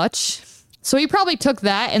was much. So he probably took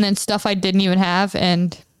that and then stuff I didn't even have.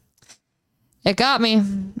 And it got me.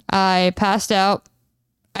 I passed out.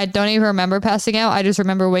 I don't even remember passing out. I just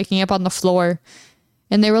remember waking up on the floor.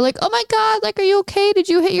 And they were like, oh my God, like, are you okay? Did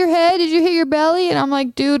you hit your head? Did you hit your belly? And I'm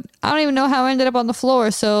like, dude, I don't even know how I ended up on the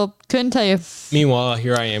floor. So couldn't tell you. Meanwhile,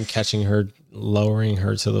 here I am catching her, lowering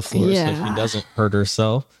her to the floor so she doesn't hurt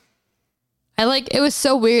herself. It was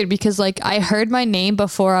so weird because like I heard my name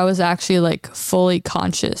before I was actually like fully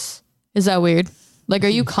conscious. Is that weird? Like, are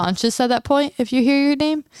you conscious at that point if you hear your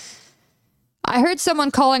name? I heard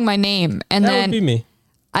someone calling my name and that then would be me.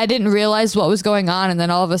 I didn't realize what was going on. And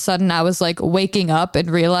then all of a sudden I was like waking up and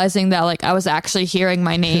realizing that like I was actually hearing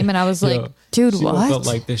my name. And I was like, dude, she what? Felt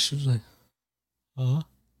like this. She was like, huh?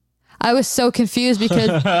 I was so confused because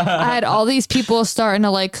I had all these people starting to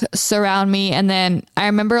like surround me. And then I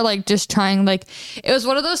remember like just trying, like, it was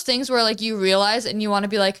one of those things where like you realize and you want to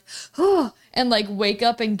be like, oh, and like wake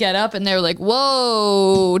up and get up. And they're like,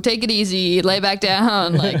 whoa, take it easy, lay back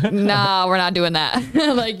down. Like, nah, we're not doing that.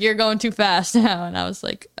 Like, you're going too fast now. And I was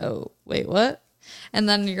like, oh, wait, what? And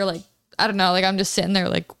then you're like, I don't know, like I'm just sitting there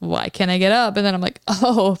like, why can't I get up? And then I'm like,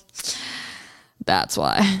 oh, that's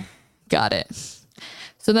why. Got it.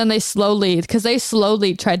 So then they slowly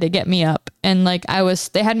tried to get me up, and like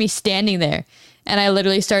they had me standing there, and I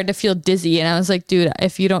literally started to feel dizzy, and I was like, dude,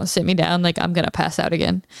 if you don't sit me down, like I'm going to pass out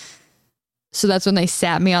again. So that's when they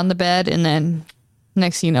sat me on the bed, and then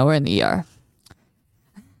next thing you know, we're in the ER.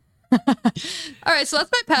 All right. So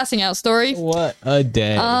that's my passing out story. What a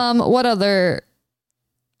day. What other,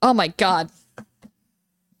 oh my God.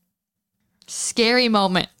 Scary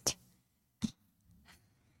moment.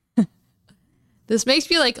 This makes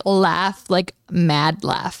me like laugh, like mad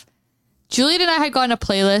laugh. Julian and I had gone to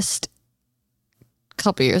Playlist a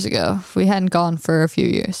couple years ago. We hadn't gone for a few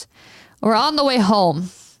years. We're on the way home.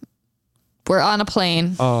 We're on a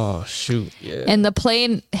plane. Oh, shoot. Yeah. And the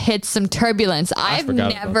plane hits some turbulence. I've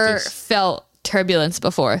never felt turbulence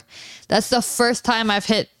before. That's the first time I've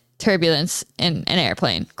hit turbulence in an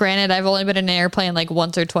airplane. Granted, I've only been in an airplane like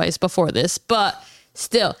once or twice before this, but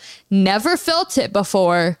still, never felt it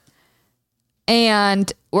before.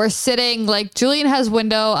 And we're sitting, like, Julian has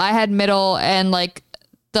window, I had middle, and like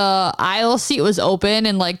the aisle seat was open,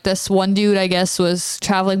 and like this one dude, I guess, was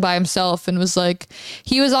traveling by himself and was like,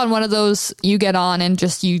 he was on one of those you get on and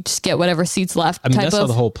you just get whatever seats left. I mean, that's how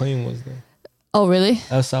the whole plane was there. Oh, really?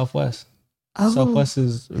 That was Southwest. Oh. Southwest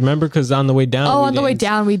is, remember, because on the way down. Oh, on the way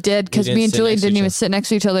down we did, because me and Julian didn't even sit next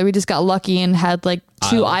to each other. We just got lucky and had like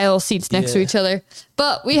two aisle seats next to each other.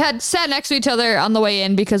 But we had sat next to each other on the way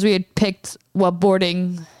in because we had picked what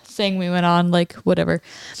boarding thing we went on, like whatever.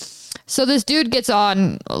 So this dude gets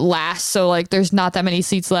on last, so like there's not that many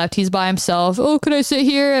seats left. He's by himself. Oh, could I sit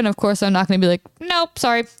here? And of course I'm not going to be like, nope,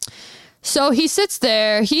 sorry. So he sits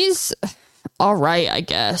there. He's all right, I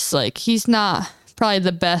guess. Like, he's not probably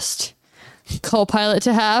the best co-pilot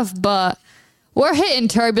to have, but we're hitting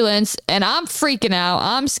turbulence and I'm freaking out.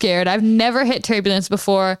 I'm scared. I've never hit turbulence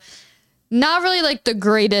before. Not really like the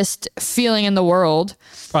greatest feeling in the world.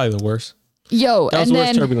 Probably the worst. Yo, that was the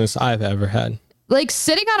worst turbulence I've ever had. Like,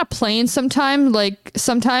 sitting on a plane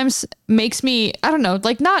sometimes makes me, I don't know,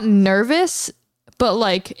 like, not nervous, but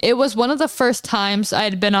like it was one of the first times I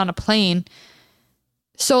had been on a plane.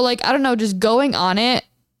 So like, I don't know, just going on it,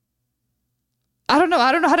 I don't know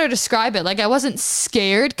how to describe it. Like, I wasn't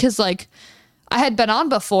scared because like I had been on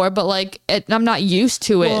before, but like I'm not used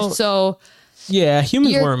to it. So yeah,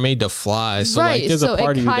 humans weren't made to fly. So right, like there's so a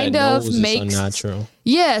part of you that knows it's unnatural.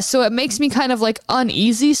 Yeah, so it makes me kind of like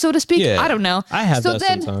uneasy, so to speak. Yeah, I don't know. I have so that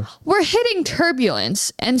then sometimes. We're hitting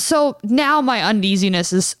turbulence. And so now my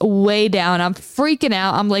uneasiness is way down. I'm freaking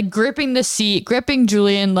out. I'm like gripping the seat, gripping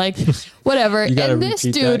Julian, like whatever. You gotta and this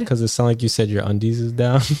repeat dude, because it sounded like you said your undies is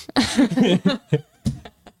down.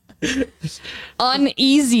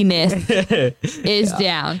 Uneasiness is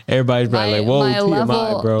down. Everybody's probably like, whoa,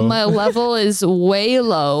 TMI, bro. My level is way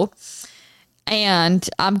low. And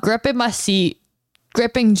I'm gripping my seat,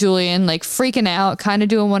 gripping Julian, like freaking out, kind of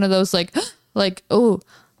doing one of those like, oh,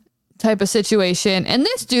 type of situation. And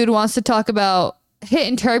this dude wants to talk about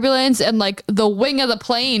hitting turbulence and like the wing of the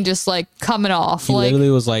plane just like coming off. He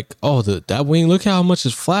literally was like, oh, that wing, look how much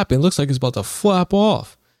it's flapping. It looks like it's about to flap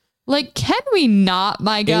off. Like, can we not,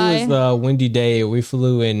 my guy? It was a windy day. We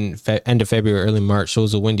flew in end of February, early March. So it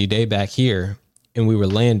was a windy day back here, and we were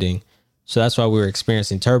landing. So that's why we were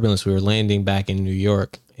experiencing turbulence. We were landing back in New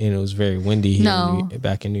York, and it was very windy here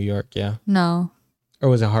back in New York. Yeah. No. Or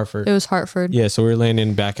was it Hartford? It was Hartford. Yeah. So we were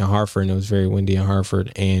landing back in Hartford, and it was very windy in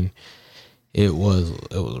Hartford, and it was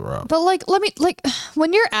rough. But like,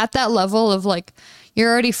 when you're at that level of like, you're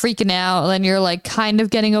already freaking out and you're like kind of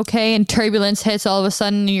getting okay and turbulence hits all of a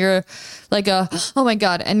sudden, you're like oh my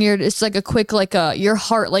God. And it's like a quick, like your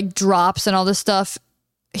heart like drops and all this stuff.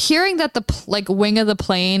 Hearing that the like wing of the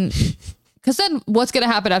plane, because then what's going to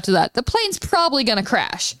happen after that? The plane's probably going to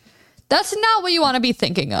crash. That's not what you want to be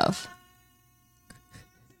thinking of.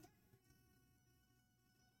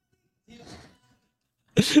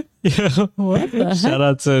 Yeah. What the Shout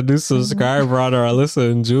out to a new subscriber on our Alyssa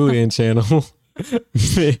and Julian channel.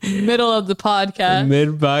 Middle of the podcast.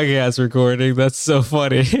 Mid podcast recording. That's so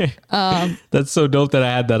funny. That's so dope that I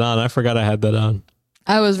had that on. I forgot I had that on.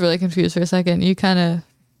 I was really confused for a second. That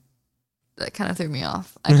kind of threw me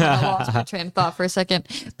off. I kind of lost my train of thought for a second.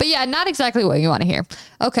 But yeah, not exactly what you want to hear.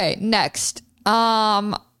 Okay, next.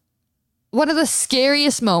 One of the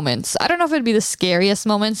scariest moments. I don't know if it'd be the scariest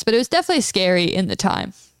moments, but it was definitely scary in the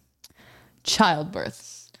time.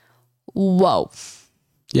 Childbirth. Whoa.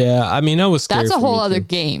 Yeah, I mean, that was scary. That's a whole other too.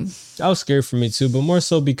 game. That was scary for me too, but more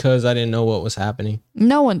so because I didn't know what was happening.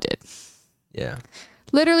 No one did. Yeah.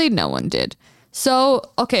 Literally no one did. So,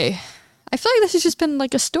 okay. I feel like this has just been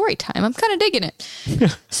like a story time. I'm kind of digging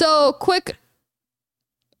it. So, quick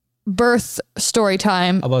birth story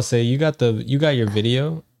time. I'm about to say, you got your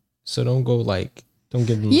video, so don't give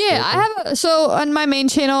them. Yeah, I have. So on my main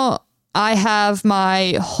channel, I have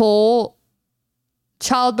my whole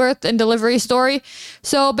childbirth and delivery story.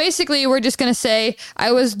 So basically, we're just gonna say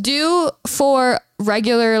I was due for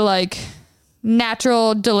regular like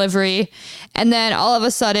natural delivery, and then all of a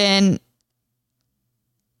sudden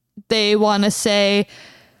they want to say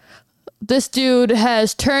this dude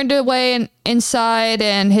has turned away and inside,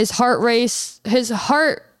 and his heartbeat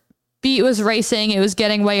was racing. It was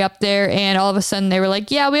getting way up there, and all of a sudden they were like,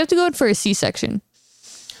 "Yeah, we have to go in for a C-section."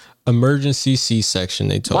 Emergency C-section,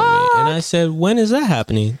 they told me. And I said, when is that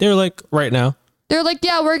happening? They were like, right now. They're like,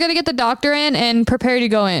 yeah, we're going to get the doctor in and prepare to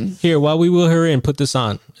go in. Here, while we wheel her in, put this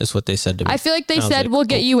on. Is what they said to me. I feel like they said, we'll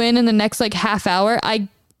get you in the next like half hour. I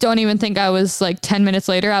don't even think I was like 10 minutes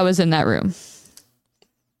later. I was in that room.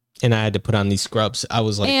 And I had to put on these scrubs. I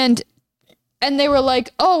was like. And they were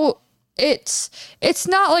like, oh, it's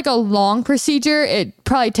not like a long procedure. It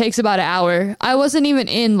probably takes about an hour. I wasn't even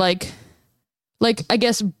in like I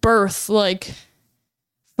guess birth like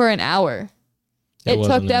for an hour. It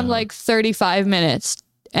took them like 35 minutes,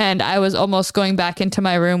 and I was almost going back into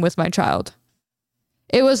my room with my child.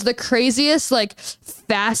 It was the craziest, like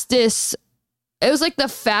fastest. It was like the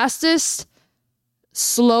fastest,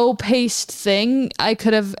 slow paced thing I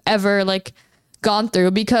could have ever like gone through,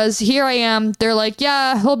 because here I am. They're like,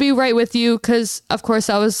 yeah, he'll be right with you. Cause of course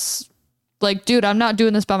I was like, dude, I'm not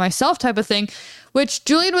doing this by myself type of thing. Which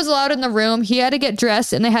Julian was allowed in the room. He had to get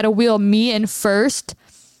dressed, and they had to wheel me in first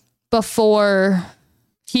before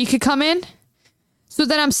he could come in. So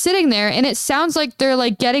then I'm sitting there, and it sounds like they're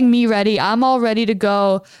like getting me ready. I'm all ready to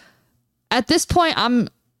go. At this point,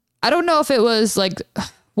 I don't know if it was like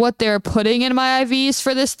what they're putting in my IVs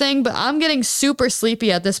for this thing, but I'm getting super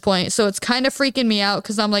sleepy at this point. So it's kind of freaking me out,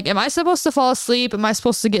 because I'm like, am I supposed to fall asleep? Am I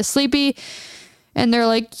supposed to get sleepy? And they're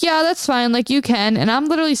like, yeah, that's fine. Like, you can. And I'm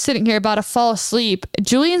literally sitting here about to fall asleep.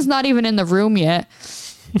 Julian's not even in the room yet.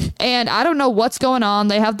 And I don't know what's going on.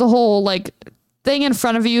 They have the whole like thing in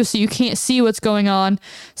front of you, so you can't see what's going on.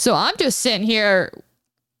 So I'm just sitting here.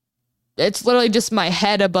 It's literally just my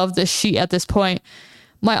head above the sheet at this point.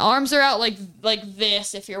 My arms are out like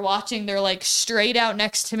this. If you're watching, they're like straight out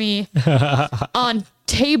next to me on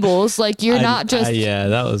tables. Like you're not just. Yeah,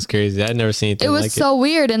 that was crazy. I'd never seen anything like it. It was so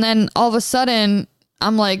weird. And then all of a sudden,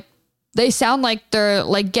 I'm like, they sound like they're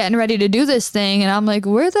like getting ready to do this thing. And I'm like,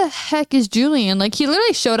 where the heck is Julian? Like he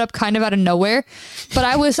literally showed up kind of out of nowhere. But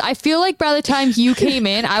I feel like by the time you came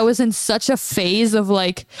in, I was in such a phase of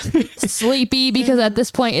like sleepy because at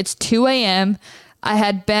this point it's 2 a.m. I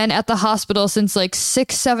had been at the hospital since like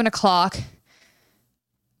 7 o'clock,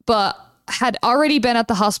 but had already been at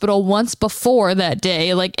the hospital once before that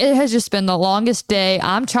day. Like it has just been the longest day.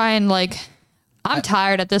 I'm tired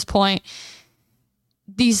at this point.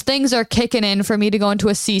 These things are kicking in for me to go into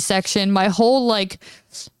a C-section. My whole like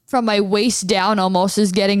from my waist down almost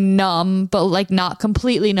is getting numb, but like not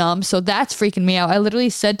completely numb. So that's freaking me out. I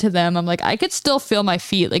literally said to them, I'm like, I could still feel my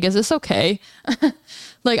feet. Like, is this okay?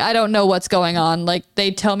 Like, I don't know what's going on. Like,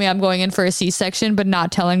 they tell me I'm going in for a C-section, but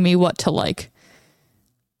not telling me what to like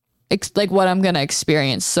what I'm going to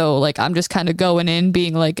experience. So, like, I'm just kind of going in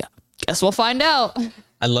being like, guess we'll find out.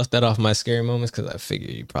 I left that off my scary moments because I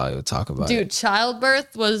figured you probably would talk about it. Dude,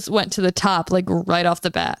 childbirth went to the top, like, right off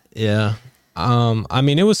the bat. Yeah. I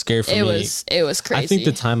mean, it was scary for me. It was crazy. I think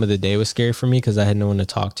the time of the day was scary for me because I had no one to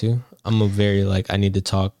talk to. I'm a very, like, I need to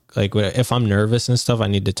talk. Like, if I'm nervous and stuff, I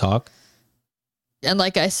need to talk. And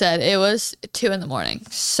like I said, it was 2 a.m.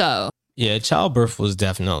 So yeah, childbirth was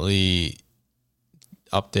definitely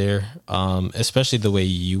up there. Especially the way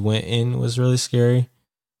you went in was really scary.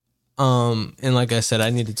 And like I said,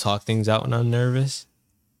 I need to talk things out when I'm nervous.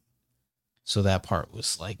 So that part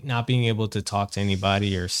was like not being able to talk to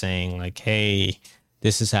anybody or saying like, hey,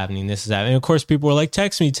 this is happening. Of course, people were like,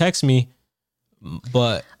 text me.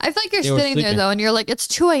 But I feel like you're sitting there though, and you're like, it's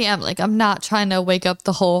 2 a.m. Like, I'm not trying to wake up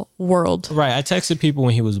the whole world. Right. I texted people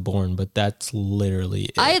when he was born, but that's literally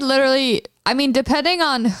it. I mean, depending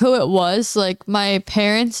on who it was, like my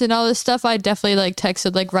parents and all this stuff, I definitely like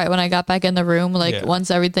texted like right when I got back in the room, like once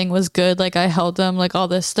everything was good, like I held them, like all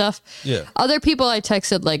this stuff. Yeah. Other people I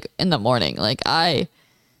texted like in the morning, we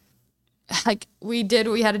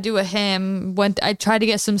had to do a hymn, I tried to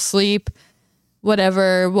get some sleep,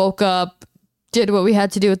 whatever, woke up, did what we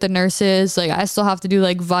had to do with the nurses. Like I still have to do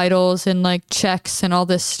like vitals and like checks and all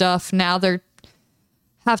this stuff. Now they're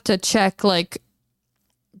have to check like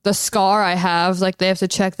the scar I have. Like they have to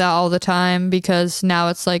check that all the time because now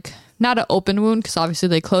it's like not an open wound because obviously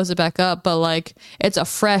they close it back up, but like it's a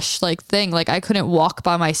fresh like thing. Like I couldn't walk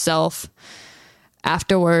by myself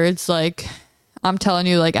afterwards. Like I'm telling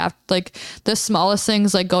you, like after like the smallest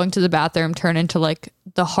things, like going to the bathroom turn into like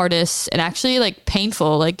the hardest and actually like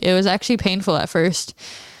painful. Like it was actually painful at first.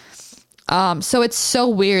 So it's so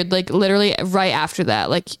weird. Like literally right after that,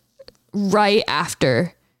 like right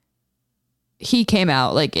after he came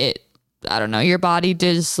out, like I don't know, your body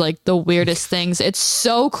does like the weirdest things. It's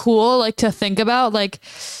so cool, like to think about, like,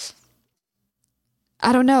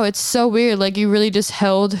 I don't know. It's so weird. Like you really just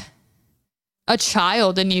held a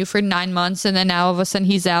child in you for 9 months and then now all of a sudden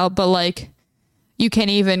he's out, but like you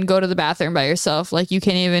can't even go to the bathroom by yourself. Like you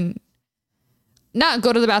can't even not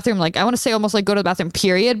go to the bathroom. Like I want to say almost like go to the bathroom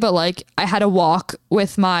period, but like I had to walk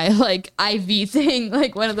with my like IV thing,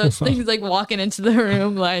 like one of those things, like walking into the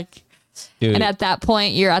room, like, dude. And at that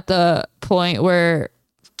point you're at the point where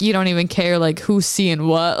you don't even care like who's seeing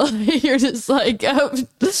what. You're just like,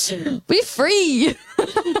 be free.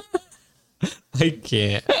 I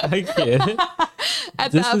can't.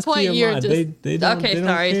 At that point, TMI. You're just they okay.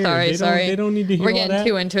 Sorry. They don't need to hear We're getting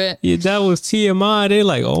too into it. Yeah, that was TMI. They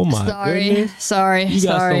like, oh my goodness. Sorry. You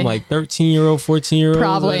got some like 13-year-old, 14-year-old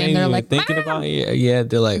probably, and they're like thinking about it. Yeah,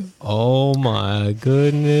 they're like, oh my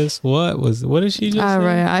goodness, what did she just say?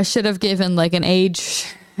 Right. I should have given like an age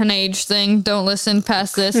thing. Don't listen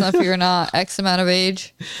past this if you're not X amount of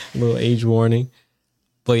age. A little age warning.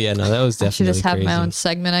 But yeah, no, that was definitely. I should just have my own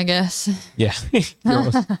segment, I guess. Yeah,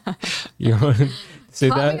 your own. Say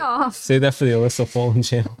that for the Alyssa Fallen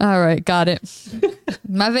channel. All right, got it.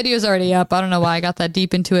 My video's already up. I don't know why I got that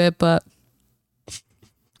deep into it, but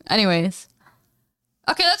anyways,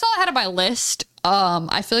 okay, that's all I had on my list.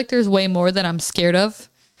 I feel like there's way more that I'm scared of.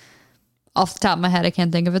 Off the top of my head, I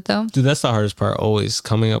can't think of it though. Dude, that's the hardest part. Always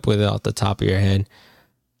coming up with it off the top of your head.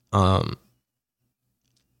 I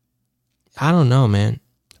don't know, man.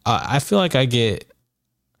 I feel like I get,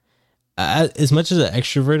 as much as an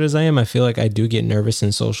extrovert as I am, I feel like I do get nervous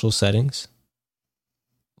in social settings.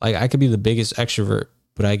 Like I could be the biggest extrovert,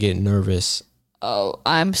 but I get nervous. Oh,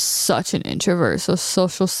 I'm such an introvert. So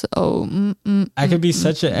social. I could be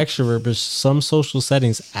such an extrovert, but some social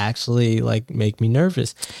settings actually like make me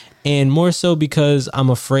nervous, and more so because I'm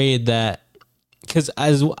afraid that because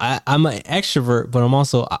I'm an extrovert, but I'm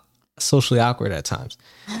also socially awkward at times.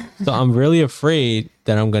 So I'm really afraid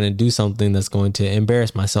that I'm going to do something that's going to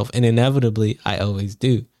embarrass myself. And inevitably, I always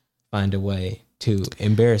do find a way to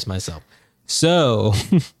embarrass myself. So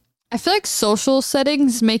I feel like social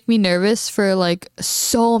settings make me nervous for like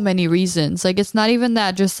so many reasons. Like it's not even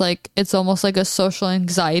that, just like it's almost like a social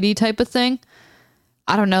anxiety type of thing.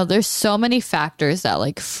 I don't know. There's so many factors that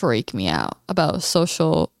like freak me out about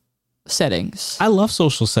social settings. I love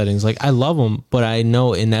social settings. Like I love them, but I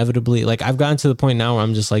know inevitably, like I've gotten to the point now where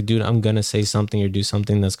I'm just like, dude, I'm going to say something or do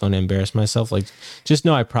something that's going to embarrass myself. Like just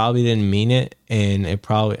know I probably didn't mean it. And I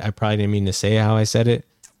probably didn't mean to say how I said it.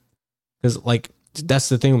 Cause like, that's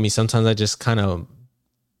the thing with me. Sometimes I just kind of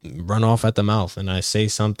run off at the mouth and I say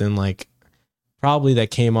something like probably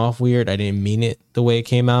that came off weird. I didn't mean it the way it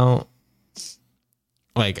came out.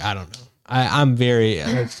 Like, I don't know. I'm very,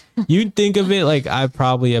 you'd think of it like I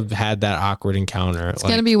probably have had that awkward encounter. It's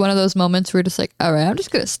going to be one of those moments where you're just like, all right, I'm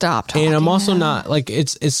just going to stop talking. And I'm also not like,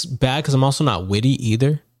 it's bad because I'm also not witty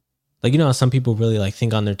either. Like, you know how some people really like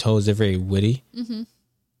think on their toes. They're very witty. Mm-hmm.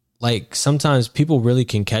 Like sometimes people really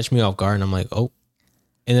can catch me off guard and I'm like, oh.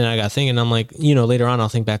 And then I got thinking, I'm like, you know, later on I'll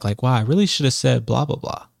think back like, wow, I really should have said blah, blah,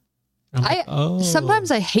 blah.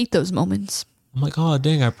 Sometimes I hate those moments. I'm like, oh,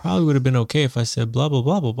 dang, I probably would have been okay if I said blah, blah,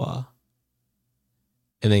 blah, blah, blah.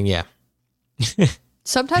 And then, yeah.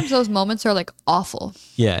 Sometimes those moments are like awful.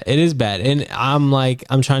 Yeah, it is bad. And I'm like,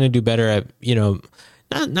 I'm trying to do better at, you know,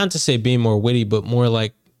 not to say being more witty, but more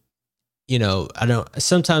like, you know,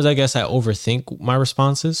 sometimes I guess I overthink my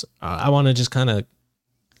responses. I want to just kind of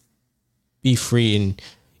be free and,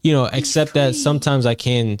 you know, accept that sometimes I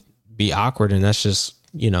can be awkward and that's just,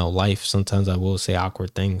 you know, life. Sometimes I will say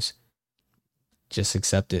awkward things. Just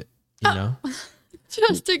accept it, you know?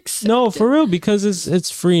 Just accept No, for real, because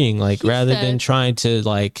it's freeing. Like rather than trying to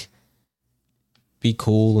like be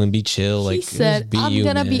cool and be chill. Like said, I'm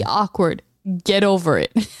gonna be awkward. Get over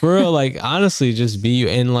it. For real, like honestly, just be you.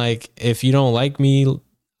 And like if you don't like me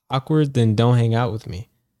awkward, then don't hang out with me.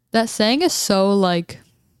 That saying is so like,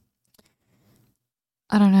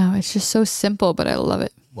 I don't know. It's just so simple, but I love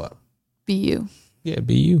it. What? Be you. Yeah,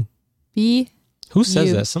 be you. Be Who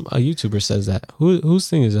says that? A YouTuber says that. Whose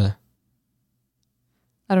thing is that?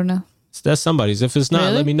 I don't know. That's somebody's. If it's not,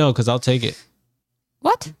 Really? let me know because I'll take it.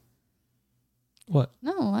 What? What?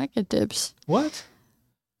 No, I get dibs. What?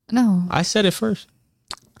 No. I said it first.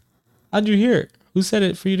 How'd you hear it? Who said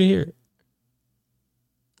it for you to hear it?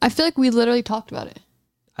 I feel like we literally talked about it.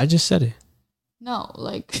 I just said it. No,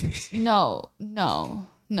 like, no.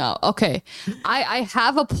 Okay. I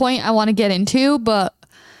have a point I want to get into, but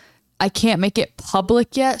I can't make it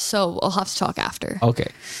public yet, so we'll have to talk after. Okay.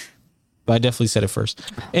 But I definitely said it first.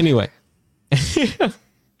 Anyway.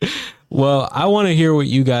 Well, I want to hear what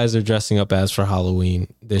you guys are dressing up as for Halloween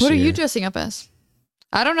this year. What are you dressing up as?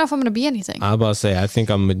 I don't know if I'm going to be anything. I'm about to say, I think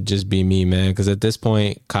I'm going to just be me, man. Because at this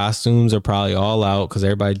point, costumes are probably all out because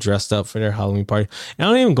everybody dressed up for their Halloween party. And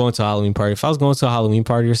I don't even go into a Halloween party. If I was going to a Halloween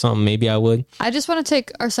party or something, maybe I would. I just want to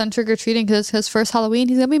take our son trick-or-treating because it's his first Halloween.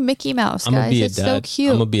 He's going to be Mickey Mouse, guys. It's so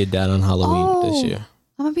cute. I'm going to be a dad on Halloween this year.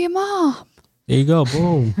 I'm going to be a mom. There you go.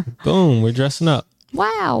 Boom. Boom. We're dressing up.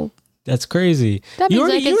 Wow. That's crazy. That You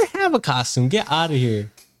means already have a costume. Get out of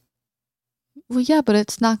here. Well, yeah, but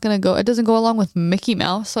it's not going to go. It doesn't go along with Mickey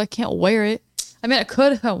Mouse, so I can't wear it. I mean, I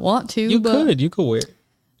could if I want to. You could wear it.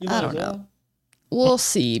 I don't know. We'll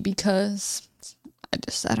see because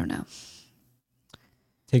I don't know.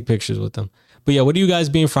 Take pictures with them. But yeah, what are you guys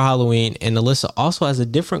being for Halloween? And Alyssa also has a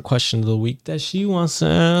different question of the week that she wants to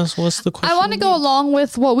ask. What's the question? I want to go along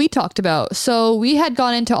with what we talked about. So we had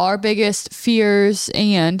gone into our biggest fears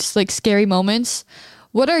and like scary moments.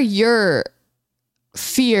 What are your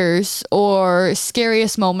fears or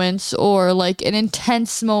scariest moments or like an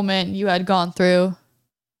intense moment you had gone through?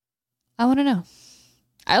 I want to know.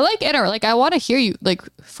 I like it, or like I want to hear you like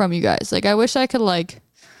from you guys. Like I wish I could like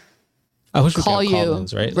I wish we call could have you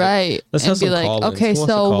call-ins, right? Right. Let's and have be some like, call-ins. okay, Who wants to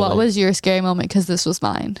so call what in? was your scary moment? Because this was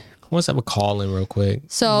mine. Let's have a call in real quick.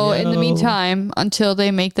 So in the Yo. meantime, until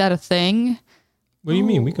they make that a thing. What do you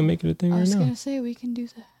mean? We can make it a thing I right was now. gonna say we can do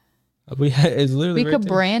that. It's literally We right could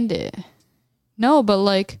there. brand it. No, but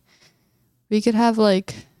like we could have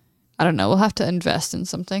like, I don't know. We'll have to invest in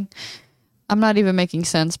something. I'm not even making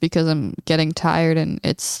sense because I'm getting tired and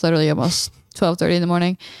it's literally almost 12:30 in the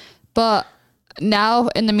morning. But now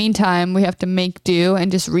in the meantime, we have to make do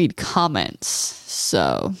and just read comments.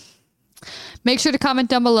 So make sure to comment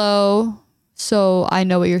down below so I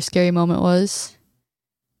know what your scary moment was.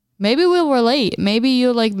 Maybe we'll relate. Maybe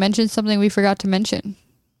you'll like mention something we forgot to mention.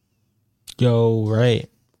 Yo, right.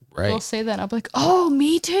 We'll say that. I'll be like, oh,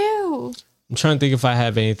 me too. I'm trying to think if I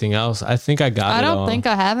have anything else. I think I got I it all. don't think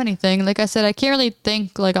I have anything. Like I said, I can't really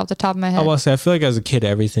think like off the top of my I head. will say, I feel like as a kid,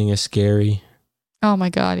 everything is scary. Oh my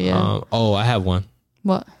God, yeah. I have one.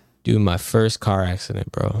 What? Dude, my first car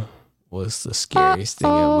accident, bro, was the scariest thing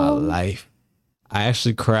in my life. I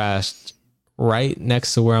actually crashed right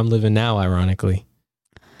next to where I'm living now, ironically.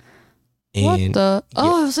 And What the?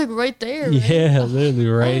 Oh, it was like right there. Right? yeah, literally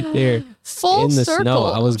right there. Full in the circle. snow.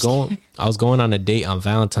 I was going on a date on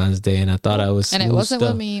Valentine's Day, and I thought I was smooth and it wasn't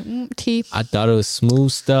stuff. with me. Teeth. I thought it was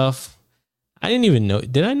smooth stuff. I didn't even know.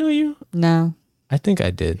 Did I know you? No. I think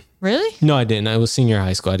I did. Really? No, I didn't. I was senior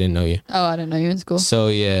high school. I didn't know you. Oh, I didn't know you were in school. So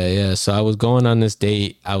yeah. So I was going on this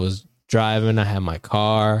date. I was driving. I had my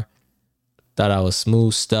car. Thought I was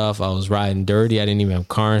smooth stuff. I was riding dirty. I didn't even have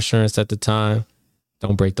car insurance at the time.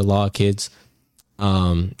 Don't break the law, kids.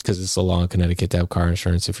 Because it's a law in Connecticut to have car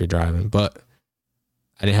insurance if you're driving. But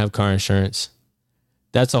I didn't have car insurance.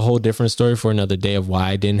 That's a whole different story for another day of why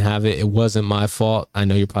I didn't have it. It wasn't my fault. I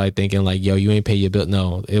know you're probably thinking like, yo, you ain't pay your bill.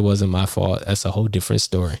 No, it wasn't my fault. That's a whole different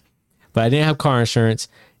story. But I didn't have car insurance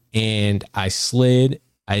and I slid.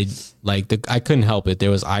 I couldn't help it.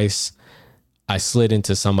 There was ice. I slid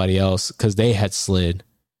into somebody else because they had slid.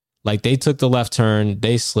 Like they took the left turn,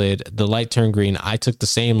 they slid, the light turned green. I took the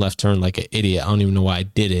same left turn like an idiot. I don't even know why I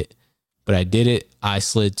did it, but I did it. I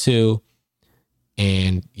slid too.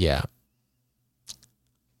 And yeah.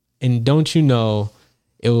 And don't you know,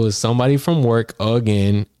 it was somebody from work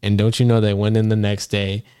again. And don't you know, they went in the next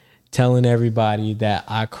day telling everybody that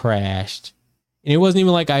I crashed. And it wasn't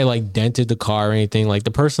even like I like dented the car or anything. Like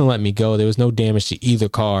the person let me go. There was no damage to either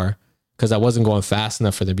car because I wasn't going fast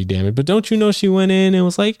enough for there to be damage. But don't you know, she went in and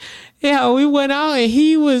was like, yeah, we went out and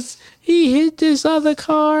he hit this other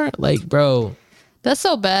car. Like, bro. That's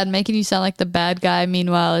so bad, making you sound like the bad guy.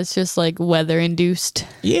 Meanwhile, it's just like weather induced.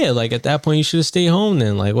 Yeah, like at that point you should have stayed home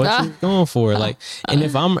then. Like what you going for? Like and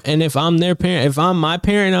if I'm their parent, if I'm my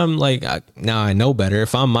parent, I'm like now I know better.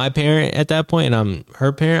 If I'm my parent at that point and I'm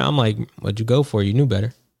her parent, I'm like, what'd you go for? You knew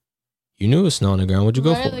better. You knew it was snow on the ground. What'd you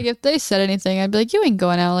go for? Like if they said anything, I'd be like, you ain't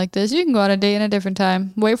going out like this. You can go on a date in a different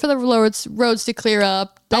time. Wait for the roads to clear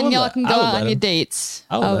up. Then y'all can go out on your dates.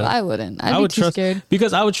 I wouldn't. I'd be too scared.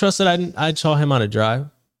 Because I would trust that I'd taught him how to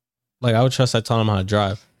drive. Like I would trust I taught him how to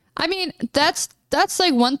drive. I mean, that's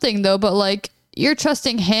like one thing though, but like you're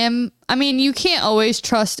trusting him. I mean, you can't always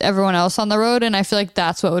trust everyone else on the road, and I feel like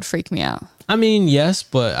that's what would freak me out. I mean, yes,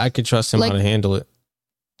 but I could trust him how to handle it.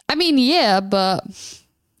 I mean, yeah, but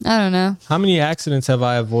I don't know. How many accidents have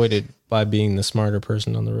I avoided by being the smarter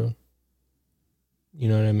person on the road? You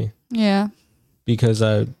know what I mean? Yeah. Because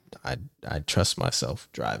I trust myself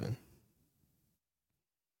driving.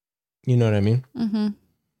 You know what I mean? Mm-hmm.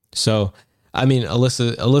 So, I mean,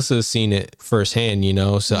 Alyssa has seen it firsthand, you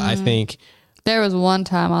know? So I think... There was one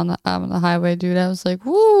time on the highway, dude, I was like,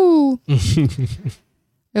 woo!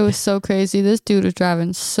 It was so crazy. This dude was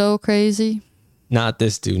driving so crazy. Not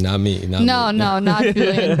this dude, not me. No, not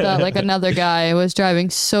Julian. Like another guy was driving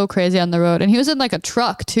so crazy on the road, and he was in like a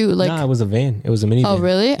truck too. Like, it was a van. It was a minivan. Oh,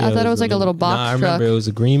 really? Yeah, I thought it was like a little box truck. I remember it was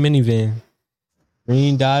a green minivan,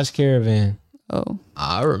 green Dodge Caravan. Oh,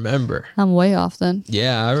 I remember. I'm way off then.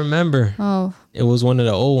 Yeah, I remember. Oh, it was one of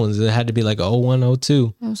the old ones. It had to be like a 01,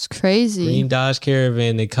 02. It was crazy. Green Dodge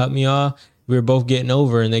Caravan. They cut me off. We were both getting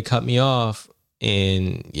over, and they cut me off.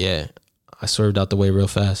 And yeah, I swerved out the way real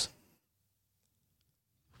fast.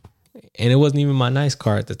 And it wasn't even my nice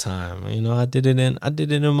car at the time. You know, I did it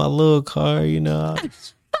in my little car, you know.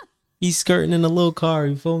 He's skirting in a little car.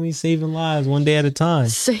 You feel me? Saving lives one day at a time.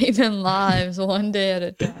 Saving lives one day at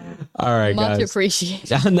a time. All right, Much guys.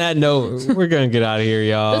 appreciated. On that note, we're going to get out of here,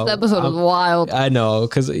 y'all. This episode was wild. I know,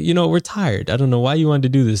 because, you know, we're tired. I don't know why you wanted to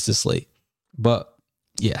do this late. But,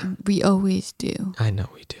 yeah. We always do. I know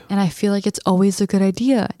we do. And I feel like it's always a good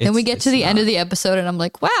idea. Then we get to the end of the episode, and I'm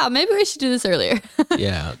like, wow, maybe we should do this earlier.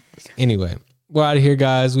 Yeah. Anyway, we're out of here,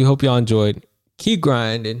 guys. We hope y'all enjoyed. Keep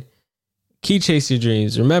grinding. Keep chasing your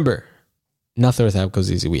dreams. Remember, nothing with App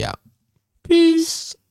goes easy. We out. Peace.